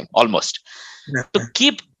with our time, almost. Yeah. To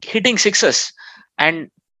keep hitting sixes. And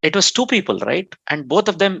it was 2 people, right? And both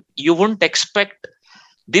of them, you wouldn't expect...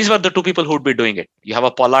 These were the 2 people who would be doing it. You have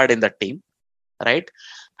a Pollard in that team, right?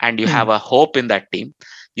 And you have a Hope in that team.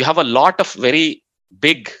 You have a lot of very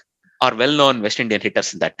big or well-known West Indian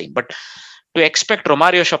hitters in that team. But to expect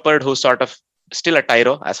Romario Shepherd, who's sort of still a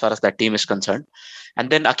tyro as far as that team is concerned, and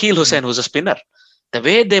then Akil Hussain, who's a spinner, the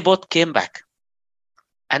way they both came back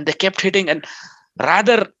and they kept hitting, and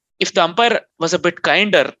rather, if the umpire was a bit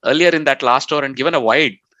kinder earlier in that last over and given a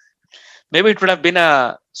wide, maybe it would have been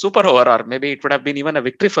a super over, or maybe it would have been even a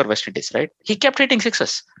victory for West Indies, right? He kept hitting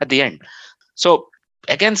sixes at the end. So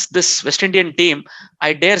against this West Indian team,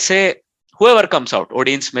 I dare say whoever comes out,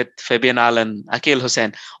 Odean Smith, Fabian Allen, Akil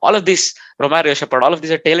Hussain, all of these, Romario Shepherd, all of these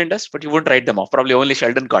are tail-enders, but you wouldn't write them off. Probably only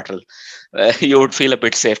Sheldon Cottrell. You would feel a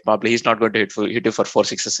bit safe. Probably he's not going to hit you for 4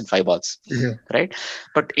 sixes and 5 balls, right?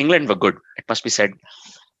 But England were good, it must be said.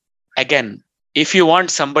 Again, if you want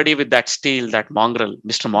somebody with that steel, that mongrel,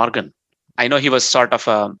 Mr. Morgan, I know he was sort of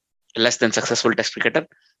a less than successful test cricketer,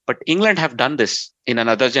 but England have done this in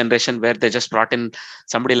another generation where they just brought in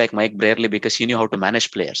somebody like Mike Brearley because he knew how to manage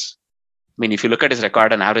players. I mean, if you look at his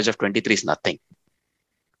record, an average of 23 is nothing.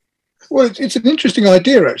 Well, it's an interesting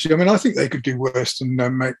idea, actually. I mean, I think they could do worse than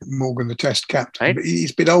make Morgan the test captain. Right? But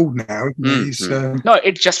he's a bit old now, isn't he? No,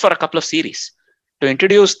 it's just for a couple of series. To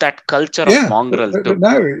introduce that culture of mongrel. But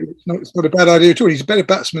no, it's not a bad idea at all. He's a better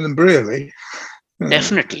batsman than Brearley.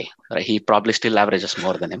 Definitely. He probably still averages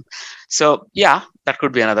more than him. So, yeah, that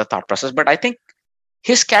could be another thought process. But I think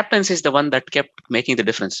his captaincy is the one that kept making the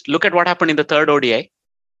difference. Look at what happened in the 3rd ODI.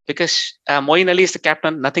 Because Moeen Ali is the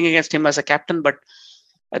captain. Nothing against him as a captain, but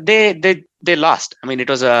they lost. I mean, it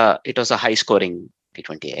was a high scoring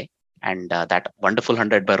T20I, and that wonderful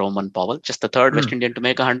 100 by Roman Powell, just the 3rd West Indian to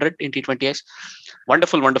make 100 in T20Is.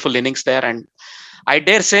 Wonderful innings there, and I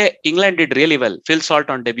dare say England did really well. Phil Salt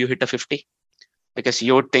on debut hit a 50, because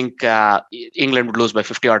you would think England would lose by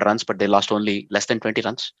 50 odd runs, but they lost only less than 20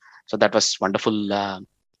 runs. So that was wonderful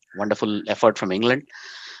effort from England.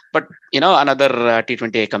 But, another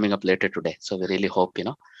T20I coming up later today. So we really hope,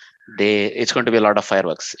 it's going to be a lot of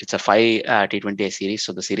fireworks. It's a 5 T20I series.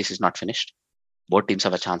 So the series is not finished. Both teams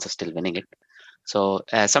have a chance of still winning it. So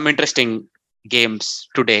some interesting games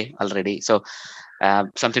today already. So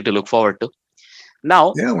something to look forward to.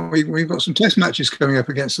 Now, yeah, we've got some test matches coming up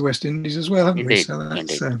against the West Indies as well, haven't we? indeed, So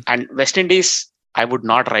that's indeed. And West Indies, I would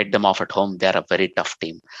not write them off at home. They are a very tough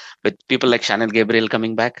team. With people like Shannon Gabriel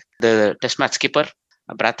coming back, the test match skipper,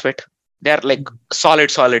 Brathwaite, they are like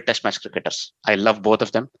solid test match cricketers. I love both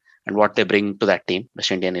of them and what they bring to that team,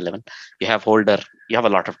 West Indian 11. You have Holder, you have a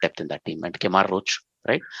lot of depth in that team, and Kemar Roach,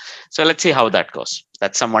 right? So let's see how that goes.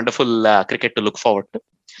 That's some wonderful cricket to look forward to.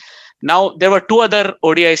 Now, there were two other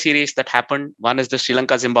ODI series that happened. One is the Sri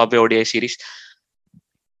Lanka-Zimbabwe ODI series.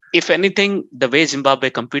 If anything, the way Zimbabwe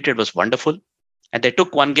competed was wonderful. And they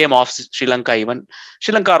took one game off Sri Lanka even.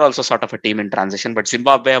 Sri Lanka are also sort of a team in transition, but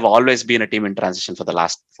Zimbabwe have always been a team in transition for the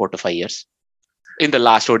last 4 to 5 years. In the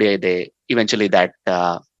last ODI, they eventually that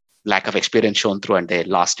lack of experience shown through and they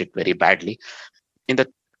lost it very badly. In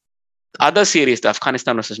the other series, the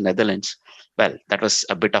Afghanistan versus Netherlands, well, that was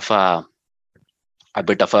a bit of a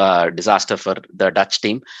disaster for the Dutch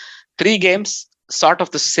team. 3 games, sort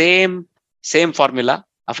of the same formula.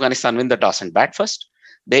 Afghanistan win the toss and bat first.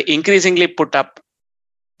 They increasingly put up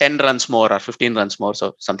 10 runs more or 15 runs more.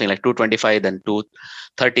 So something like 225, then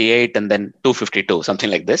 238, and then 252,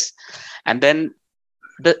 something like this. And then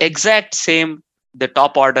the exact same, the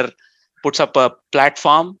top order puts up a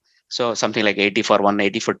platform. So something like 80 for 1,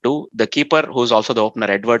 80 for 2. The keeper, who's also the opener,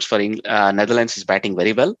 Edwards for Netherlands, is batting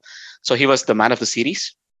very well. So he was the man of the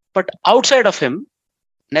series. But outside of him,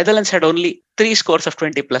 Netherlands had only 3 scores of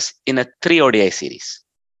 20 plus in a 3 ODI series.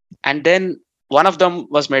 And then one of them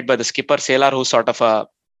was made by the skipper, Sailor, who's sort of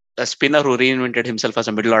a spinner who reinvented himself as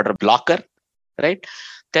a middle order blocker, right?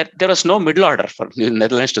 There was no middle order for the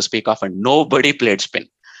Netherlands to speak of, and nobody played spin.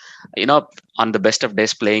 On the best of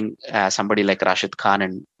days, playing somebody like Rashid Khan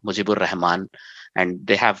and Mujibur Rahman, and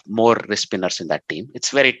they have more wrist spinners in that team.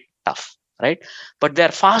 It's very tough, right? But their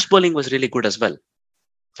fast bowling was really good as well.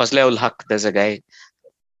 Fazle ul Haq, there's a guy.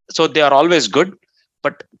 So they are always good,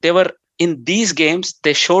 but they were in these games,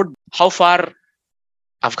 they showed how far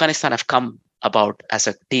Afghanistan have come about as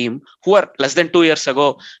a team who are less than 2 years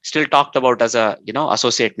ago still talked about as a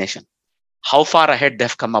associate nation. How far ahead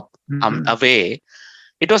they've come up away.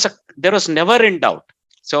 There was never in doubt.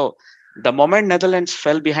 So the moment Netherlands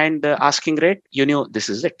fell behind the asking rate, you knew this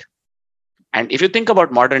is it. And if you think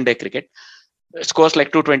about modern day cricket, scores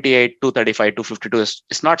like 228, 235, 252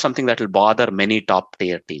 is not something that will bother many top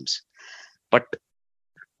tier teams. But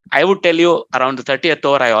I would tell you around the 30th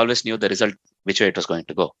over, I always knew the result, which way it was going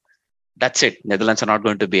to go. That's it. Netherlands are not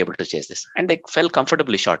going to be able to chase this. And they fell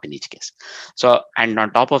comfortably short in each case. So, and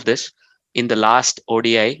on top of this, in the last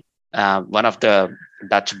ODI, one of the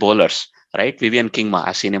Dutch bowlers, right, Vivian Kingma,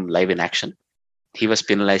 I've seen him live in action. He was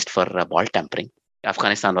penalized for ball tampering.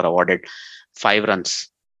 Afghanistan were awarded 5 runs,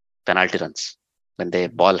 penalty runs, when the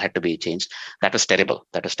ball had to be changed. That was terrible.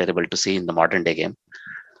 That was terrible to see in the modern day game.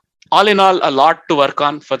 All in all, a lot to work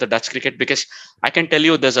on for the Dutch cricket, because I can tell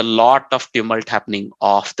you there's a lot of tumult happening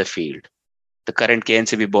off the field. The current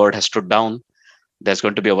KNCB board has stood down. There's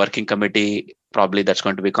going to be a working committee, probably that's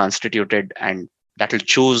going to be constituted, and that will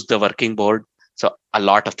choose the working board. So a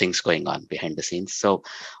lot of things going on behind the scenes. So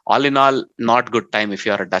all in all, not good time if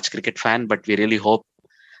you are a Dutch cricket fan, but we really hope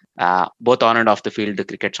both on and off the field, the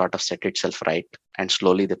cricket sort of set itself right, and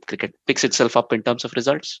slowly the cricket picks itself up in terms of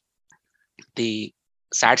results. The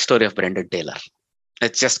sad story of Brendan Taylor.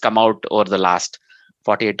 It's just come out over the last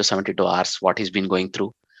 48 to 72 hours, what he's been going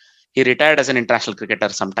through. He retired as an international cricketer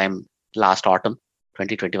sometime last autumn,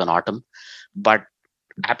 2021 autumn. But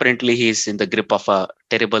apparently he's in the grip of a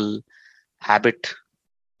terrible habit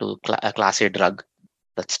to a class A drug.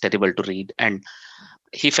 That's terrible to read. And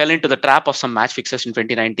he fell into the trap of some match fixers in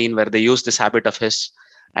 2019 where they used this habit of his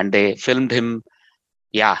and they filmed him,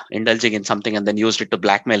 indulging in something, and then used it to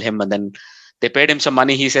blackmail him. And then they paid him some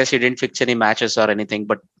money. He says he didn't fix any matches or anything,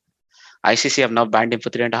 but ICC have now banned him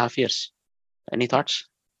for 3.5 years. Any thoughts?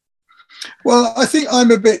 Well, I think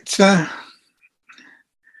I'm a bit...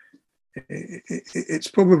 it's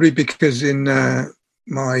probably because in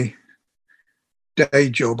my day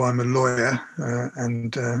job, I'm a lawyer,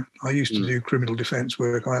 and I used to do criminal defence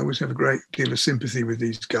work. I always have a great deal of sympathy with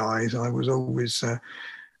these guys. I was always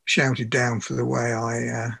shouted down for the way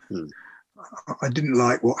I didn't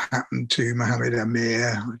like what happened to Mohammed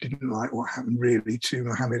Amir. I didn't like what happened really to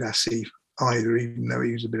Mohammed Asif either, even though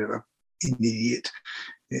he was a bit of an idiot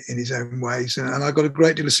in his own ways. And I got a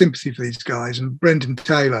great deal of sympathy for these guys. And Brendan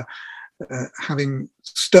Taylor, having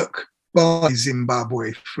stuck by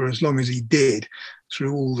Zimbabwe for as long as he did,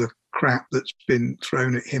 through all the crap that's been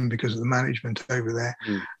thrown at him because of the management over there,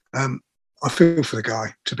 I feel for the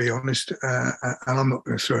guy, to be honest, and I'm not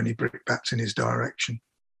going to throw any brickbats in his direction.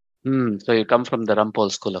 So you come from the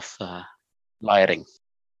Rumpole school of lawyering.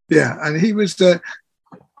 Yeah, and he was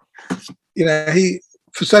he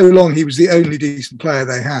for so long he was the only decent player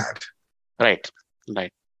they had. Right.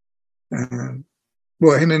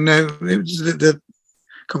 Well, him and it was the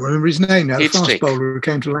can't remember his name now. The Heath fast Streak. bowler who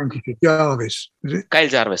came to Lancashire, Jarvis, is it? Kyle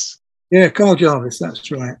Jarvis. Yeah, Carl Jarvis. That's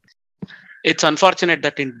right. It's unfortunate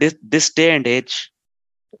that in this day and age,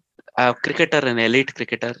 a cricketer, an elite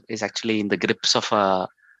cricketer, is actually in the grips of a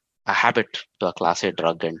habit to a class A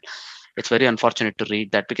drug, and it's very unfortunate to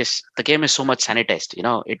read that because the game is so much sanitized.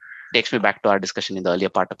 It takes me back to our discussion in the earlier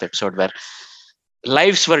part of the episode where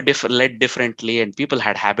lives were led differently and people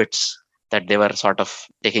had habits that they were sort of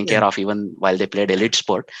taking care of even while they played elite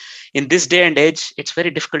sport. In this day and age, it's very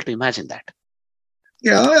difficult to imagine that.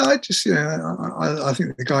 Yeah, I just, I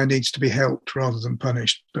think the guy needs to be helped rather than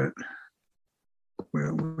punished, but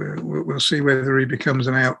we'll see whether he becomes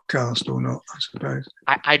an outcast or not, I suppose.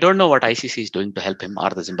 I don't know what ICC is doing to help him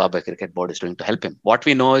or the Zimbabwe Cricket Board is doing to help him. What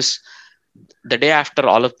we know is the day after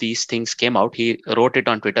all of these things came out, he wrote it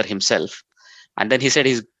on Twitter himself. And then he said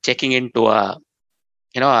he's checking into a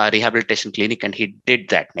rehabilitation clinic, and he did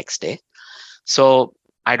that next day. So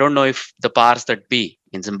I don't know if the powers that be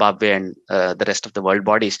in Zimbabwe and the rest of the world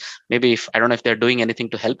bodies, I don't know if they're doing anything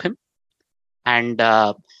to help him. And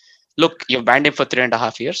look, you've banned him for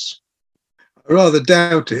 3.5 years. I rather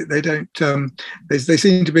doubt it. They don't. They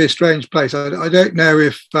seem to be a strange place. I don't know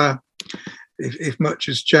if much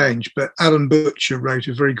has changed. But Alan Butcher wrote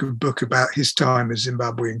a very good book about his time as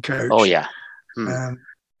Zimbabwean coach. Oh yeah.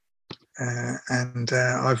 And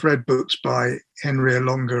I've read books by Henry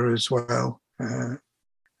Olonga as well.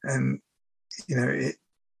 And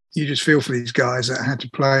you just feel for these guys that had to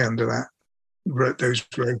play under those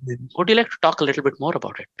regimes. Would you like to talk a little bit more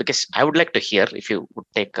about it? Because I would like to hear, if you would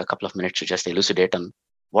take a couple of minutes to just elucidate on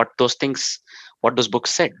what those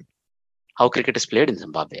books said, how cricket is played in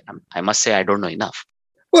Zimbabwe. I must say I don't know enough.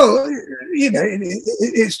 Well,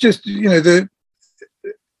 it's just,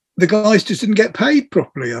 the guys just didn't get paid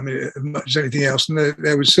properly. I mean, as much as anything else. And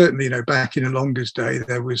there was certainly, back in Olonga's day,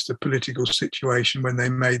 there was the political situation when they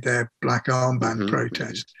made their black armband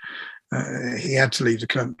protest. He had to leave the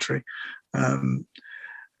country. And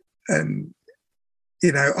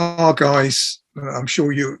our guys, I'm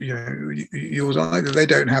sure yours either, they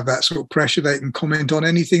don't have that sort of pressure. They can comment on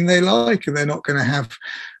anything they like, and they're not going to have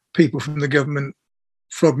people from the government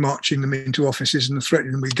frog marching them into offices and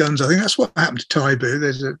threatening them with guns. I think that's what happened to Taibu.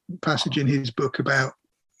 There's a passage in his book about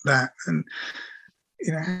that. And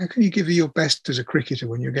how can you give your best as a cricketer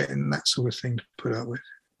when you're getting that sort of thing to put up with?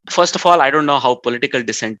 First of all, I don't know how political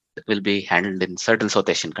dissent will be handled in certain South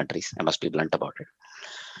Asian countries. I must be blunt about it.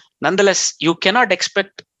 Nonetheless, you cannot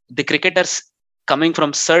expect the cricketers coming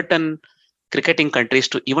from certain cricketing countries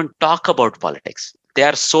to even talk about politics. They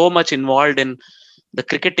are so much involved in the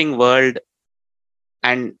cricketing world,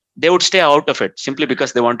 and they would stay out of it simply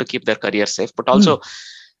because they want to keep their career safe. But also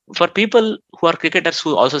for people who are cricketers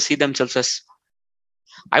who also see themselves as,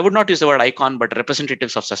 I would not use the word icon, but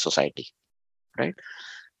representatives of the society, right?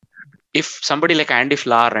 If somebody like Andy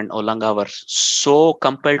Flower and Olonga were so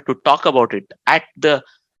compelled to talk about it at the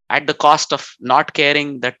cost of not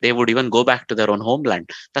caring that they would even go back to their own homeland,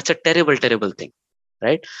 that's a terrible, terrible thing,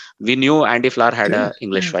 right? We knew Andy Flower had an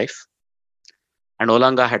English wife, and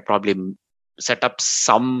Olonga had probably set up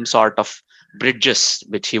some sort of bridges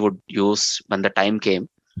which he would use when the time came.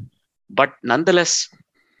 But nonetheless,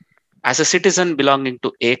 as a citizen belonging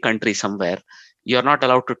to a country somewhere, you're not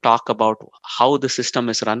allowed to talk about how the system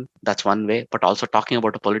is run. That's one way. But also talking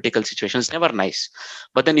about a political situation is never nice.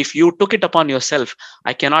 But then if you took it upon yourself,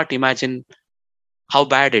 I cannot imagine how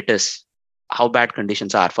bad it is, how bad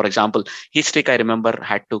conditions are. For example, Heath Streak, I remember,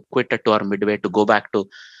 had to quit a tour midway to go back to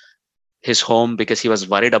his home because he was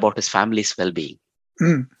worried about his family's well-being.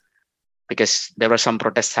 Because there were some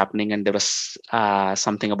protests happening, and there was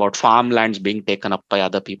something about farmlands being taken up by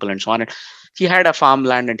other people and so on. And he had a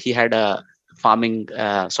farmland and he had a farming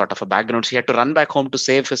sort of a background. So he had to run back home to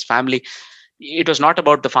save his family. It was not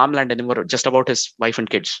about the farmland anymore, just about his wife and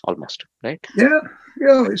kids almost, right? Yeah,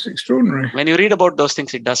 it's extraordinary. When you read about those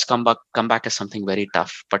things, it does come back as something very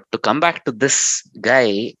tough. But to come back to this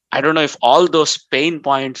guy, I don't know if all those pain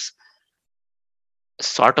points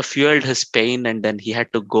sort of fueled his pain, and then he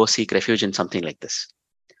had to go seek refuge in something like this.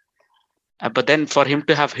 But then for him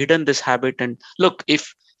to have hidden this habit, and look,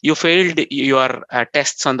 if you failed your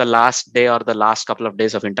tests on the last day or the last couple of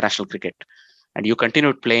days of international cricket, and you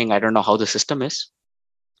continued playing, I don't know how the system is.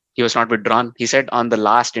 He was not withdrawn. He said on the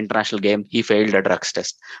last international game, he failed a drugs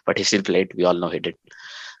test, but he still played. We all know he did.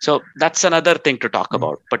 So that's another thing to talk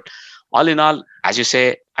about. But all in all, as you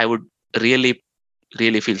say, I would really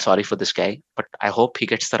really feel sorry for this guy, but I hope he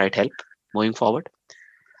gets the right help moving forward.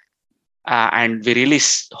 And we really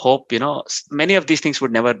hope, many of these things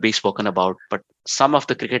would never be spoken about, but some of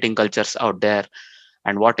the cricketing cultures out there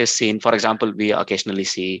and what is seen, for example, we occasionally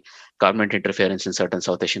see government interference in certain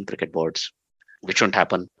South Asian cricket boards, which shouldn't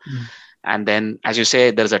happen. And then, as you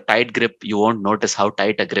say, there's a tight grip. You won't notice how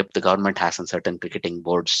tight a grip the government has on certain cricketing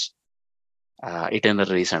boards,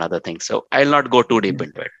 itineraries and other things. So I'll not go too deep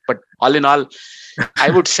into it. But all in all,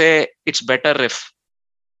 I would say it's better if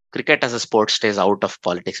cricket as a sport stays out of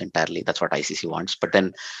politics entirely. That's what ICC wants. But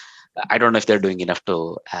then I don't know if they're doing enough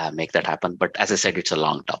to make that happen. But as I said, it's a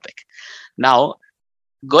long topic. Now,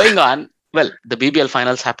 going on, well, the BBL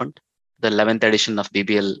finals happened. The 11th edition of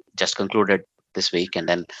BBL just concluded this week. And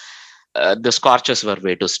then the Scorchers were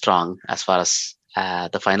way too strong as far as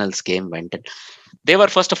the finals game went. And they were,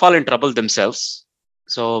 first of all, in trouble themselves.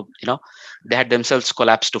 So, they had themselves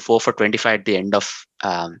collapsed to 4 for 25 at the end of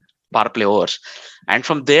power play overs. And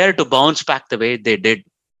from there to bounce back the way they did,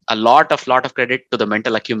 a lot of credit to the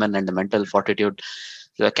mental acumen and the mental fortitude.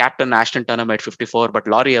 The captain, Ashton Turner, made 54, but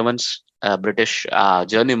Laurie Evans, British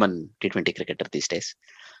journeyman T20 cricketer these days,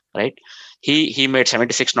 right? He made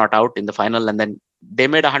 76 not out in the final, and then they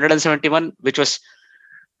made 171, which was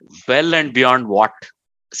well and beyond what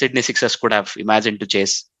Sydney Sixers could have imagined to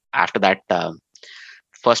chase after that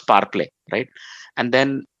first power play, right? And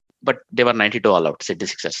then, but they were 92 all out, Sydney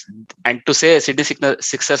Sixers. And to say Sydney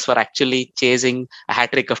Sixers were actually chasing a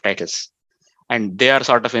hat-trick of titles, and they are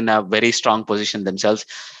sort of in a very strong position themselves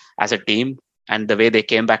as a team. And the way they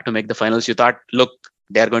came back to make the finals, you thought, look,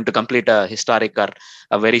 they're going to complete a historic or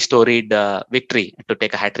a very storied victory to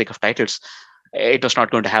take a hat-trick of titles. It was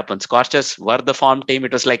not going to happen. Scorchers were the form team.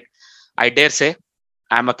 It was like, I dare say,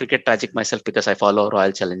 I'm a cricket tragic myself because I follow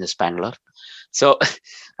Royal Challengers Bangalore. So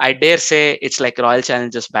I dare say it's like Royal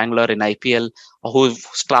Challengers Bangalore in IPL, who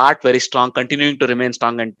start very strong, continuing to remain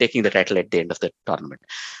strong and taking the title at the end of the tournament.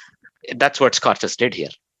 That's what Scorchers did here,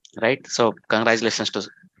 right? So congratulations to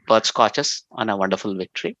Perth Scorchers on a wonderful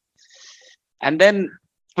victory. And then,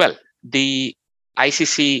 well, the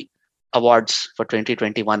ICC awards for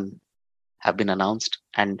 2021 have been announced,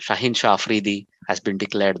 and Shaheen Shah Afridi has been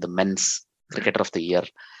declared the men's cricketer of the year,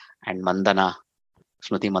 and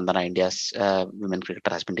Smriti Mandhana, India's women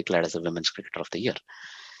cricketer, has been declared as the women's cricketer of the year.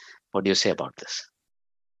 What do you say about this?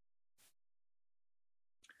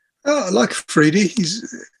 I like Afridi.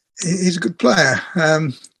 He's a good player.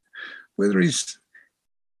 Whether he's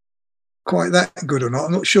quite that good or not,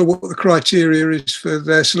 I'm not sure what the criteria is for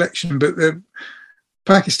their selection, but the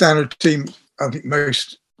Pakistan are a team I think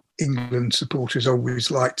most England supporters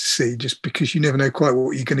always like to see, just because you never know quite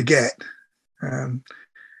what you're going to get. And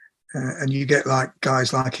you get like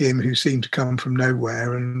guys like him who seem to come from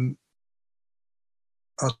nowhere and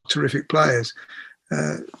are terrific players.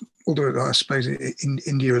 Although I suppose in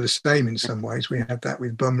India are the same in some ways. We had that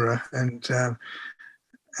with Bumrah and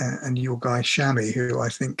your guy Shami, who I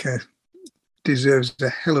think deserves a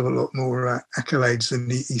hell of a lot more accolades than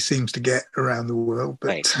he seems to get around the world.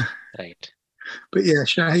 But, right. But yeah,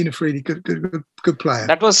 Shaheen Afridi, good player.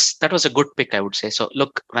 That was a good pick, I would say. So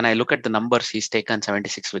look, when I look at the numbers, he's taken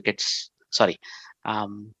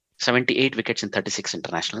 78 wickets in 36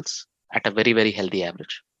 internationals at a very, very healthy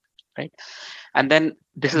average, right? And then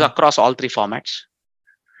this is across all three formats,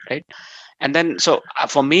 right? And then, so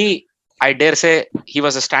for me, I dare say he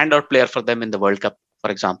was a standout player for them in the World Cup, for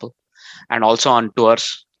example, and also on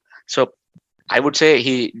tours. So I would say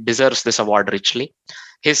he deserves this award richly.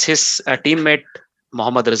 His teammate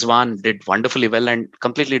Mohammad Rizwan did wonderfully well and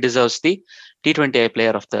completely deserves the T20I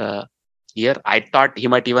Player of the Year. I thought he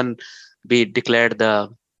might even be declared the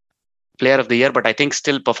Player of the Year, but I think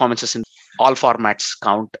still performances in all formats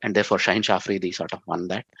count, and therefore Shaheen Shah Afridi sort of won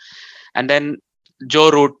that. And then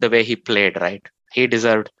Joe Root, the way he played, right, he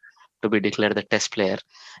deserved to be declared the Test Player.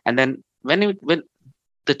 And then when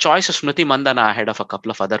the choice of Smriti Mandhana ahead of a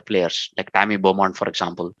couple of other players like Tammy Beaumont, for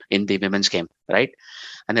example, in the women's game, right?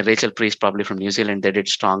 And then Rachel Priest, probably from New Zealand, they did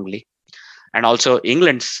strongly. And also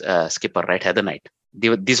England's skipper, right, Heather Knight.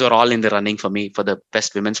 These were all in the running for me for the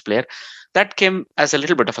best women's player. That came as a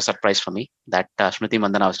little bit of a surprise for me that Smriti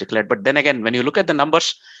Mandhana was declared. But then again, when you look at the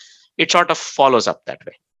numbers, it sort of follows up that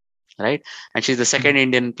way, right? And she's the second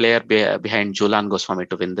Indian player behind Jhulan Goswami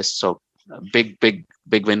to win this. So big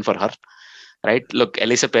win for her. Right. Look,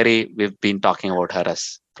 Elisa Perry, we've been talking about her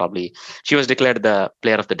as probably she was declared the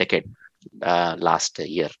player of the decade last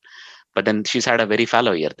year, but then she's had a very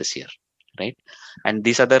fallow year this year. Right. And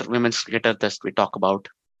these other women's cricketers that we talk about,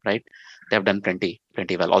 right, they have done plenty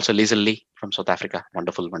well. Also, Liesl Lee from South Africa,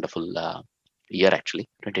 wonderful year actually,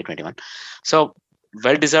 2021. So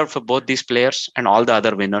well deserved for both these players and all the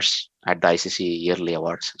other winners at the ICC yearly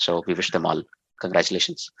awards. So we wish them all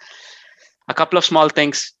congratulations. A couple of small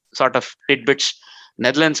things, sort of tidbits.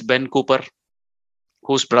 Netherlands, Ben Cooper,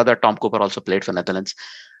 whose brother Tom Cooper also played for Netherlands.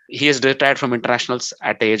 He is retired from internationals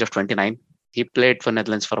at the age of 29. He played for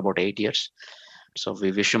Netherlands for about 8 years. So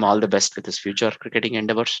we wish him all the best with his future cricketing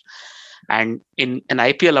endeavors. And in an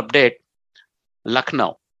IPL update,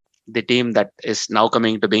 Lucknow, the team that is now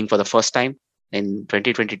coming to being for the first time in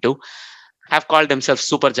 2022, have called themselves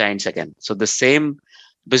Super Giants again. So the same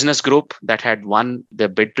business group that had won the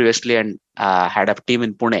bid previously and had a team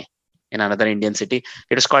in Pune, in another Indian city,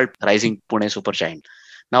 it is called Rising Pune Super Giant.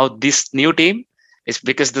 Now this new team is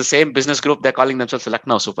because the same business group, they're calling themselves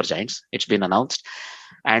Lucknow Super Giants. It's been announced.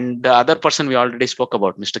 And the other person we already spoke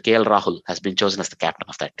about, Mr. KL Rahul, has been chosen as the captain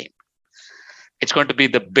of that team. It's going to be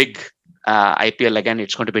the big IPL again.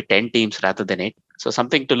 It's going to be 10 teams rather than 8. So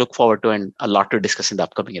something to look forward to and a lot to discuss in the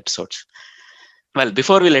upcoming episodes. Well,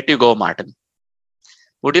 before we let you go, Martin,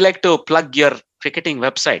 would you like to plug your cricketing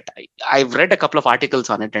website? I've read a couple of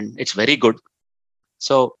articles on it and it's very good.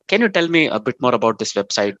 So can you tell me a bit more about this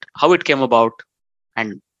website, how it came about,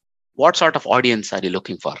 and what sort of audience are you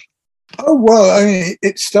looking for? Oh, well, I mean,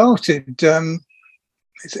 it started,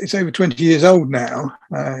 it's over 20 years old now.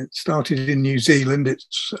 It started in New Zealand.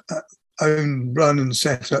 It's owned, run and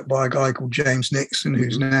set up by a guy called James Nixon,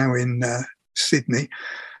 who's now in Sydney.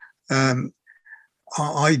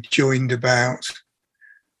 I joined about,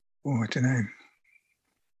 I don't know,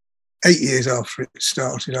 8 years after it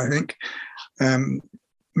started, I think,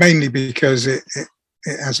 mainly because it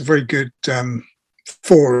has a very good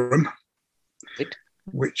forum,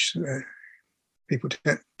 which people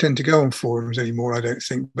tend to go on forums anymore, I don't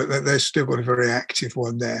think, but they've still got a very active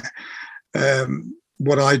one there.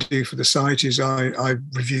 What I do for the site is I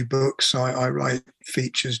review books. I write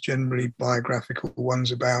features, generally biographical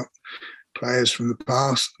ones about players from the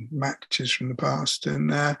past, matches from the past,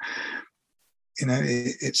 and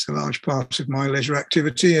it's a large part of my leisure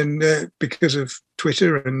activity. And because of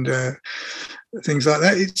Twitter and things like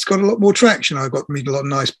that, it's got a lot more traction. I've got to meet a lot of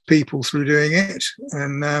nice people through doing it,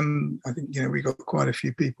 and I think we got quite a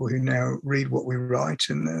few people who now read what we write,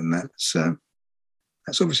 and that's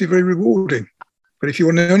obviously very rewarding. But if you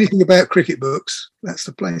want to know anything about cricket books, that's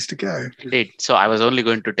the place to go. Indeed. So I was only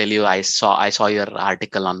going to tell you, I saw your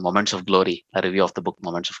article on Moments of Glory, a review of the book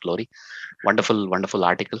Moments of Glory. Wonderful, wonderful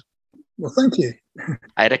article. Well, thank you.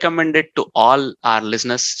 I recommend it to all our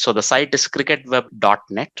listeners. So the site is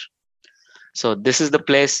cricketweb.net. So this is the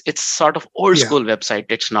place. It's sort of old school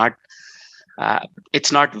website. It's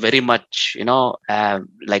not very much,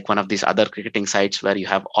 like one of these other cricketing sites where you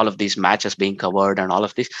have all of these matches being covered and all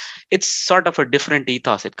of this. It's sort of a different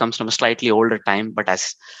ethos. It comes from a slightly older time, but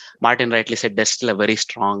as Martin rightly said, there's still a very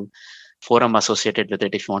strong forum associated with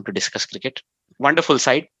it if you want to discuss cricket. Wonderful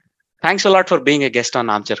site. Thanks a lot for being a guest on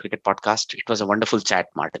Armchair Cricket Podcast. It was a wonderful chat,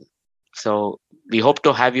 Martin. So we hope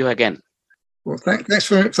to have you again. Well, thanks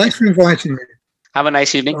for inviting me. Have a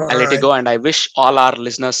nice evening. I'll let you go, and I wish all our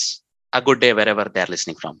listeners a good day wherever they're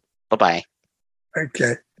listening from. Bye-bye.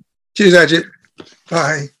 Okay. Cheers, Ajit.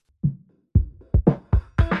 Bye.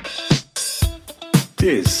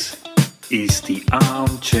 This is the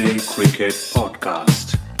Armchair Cricket Podcast.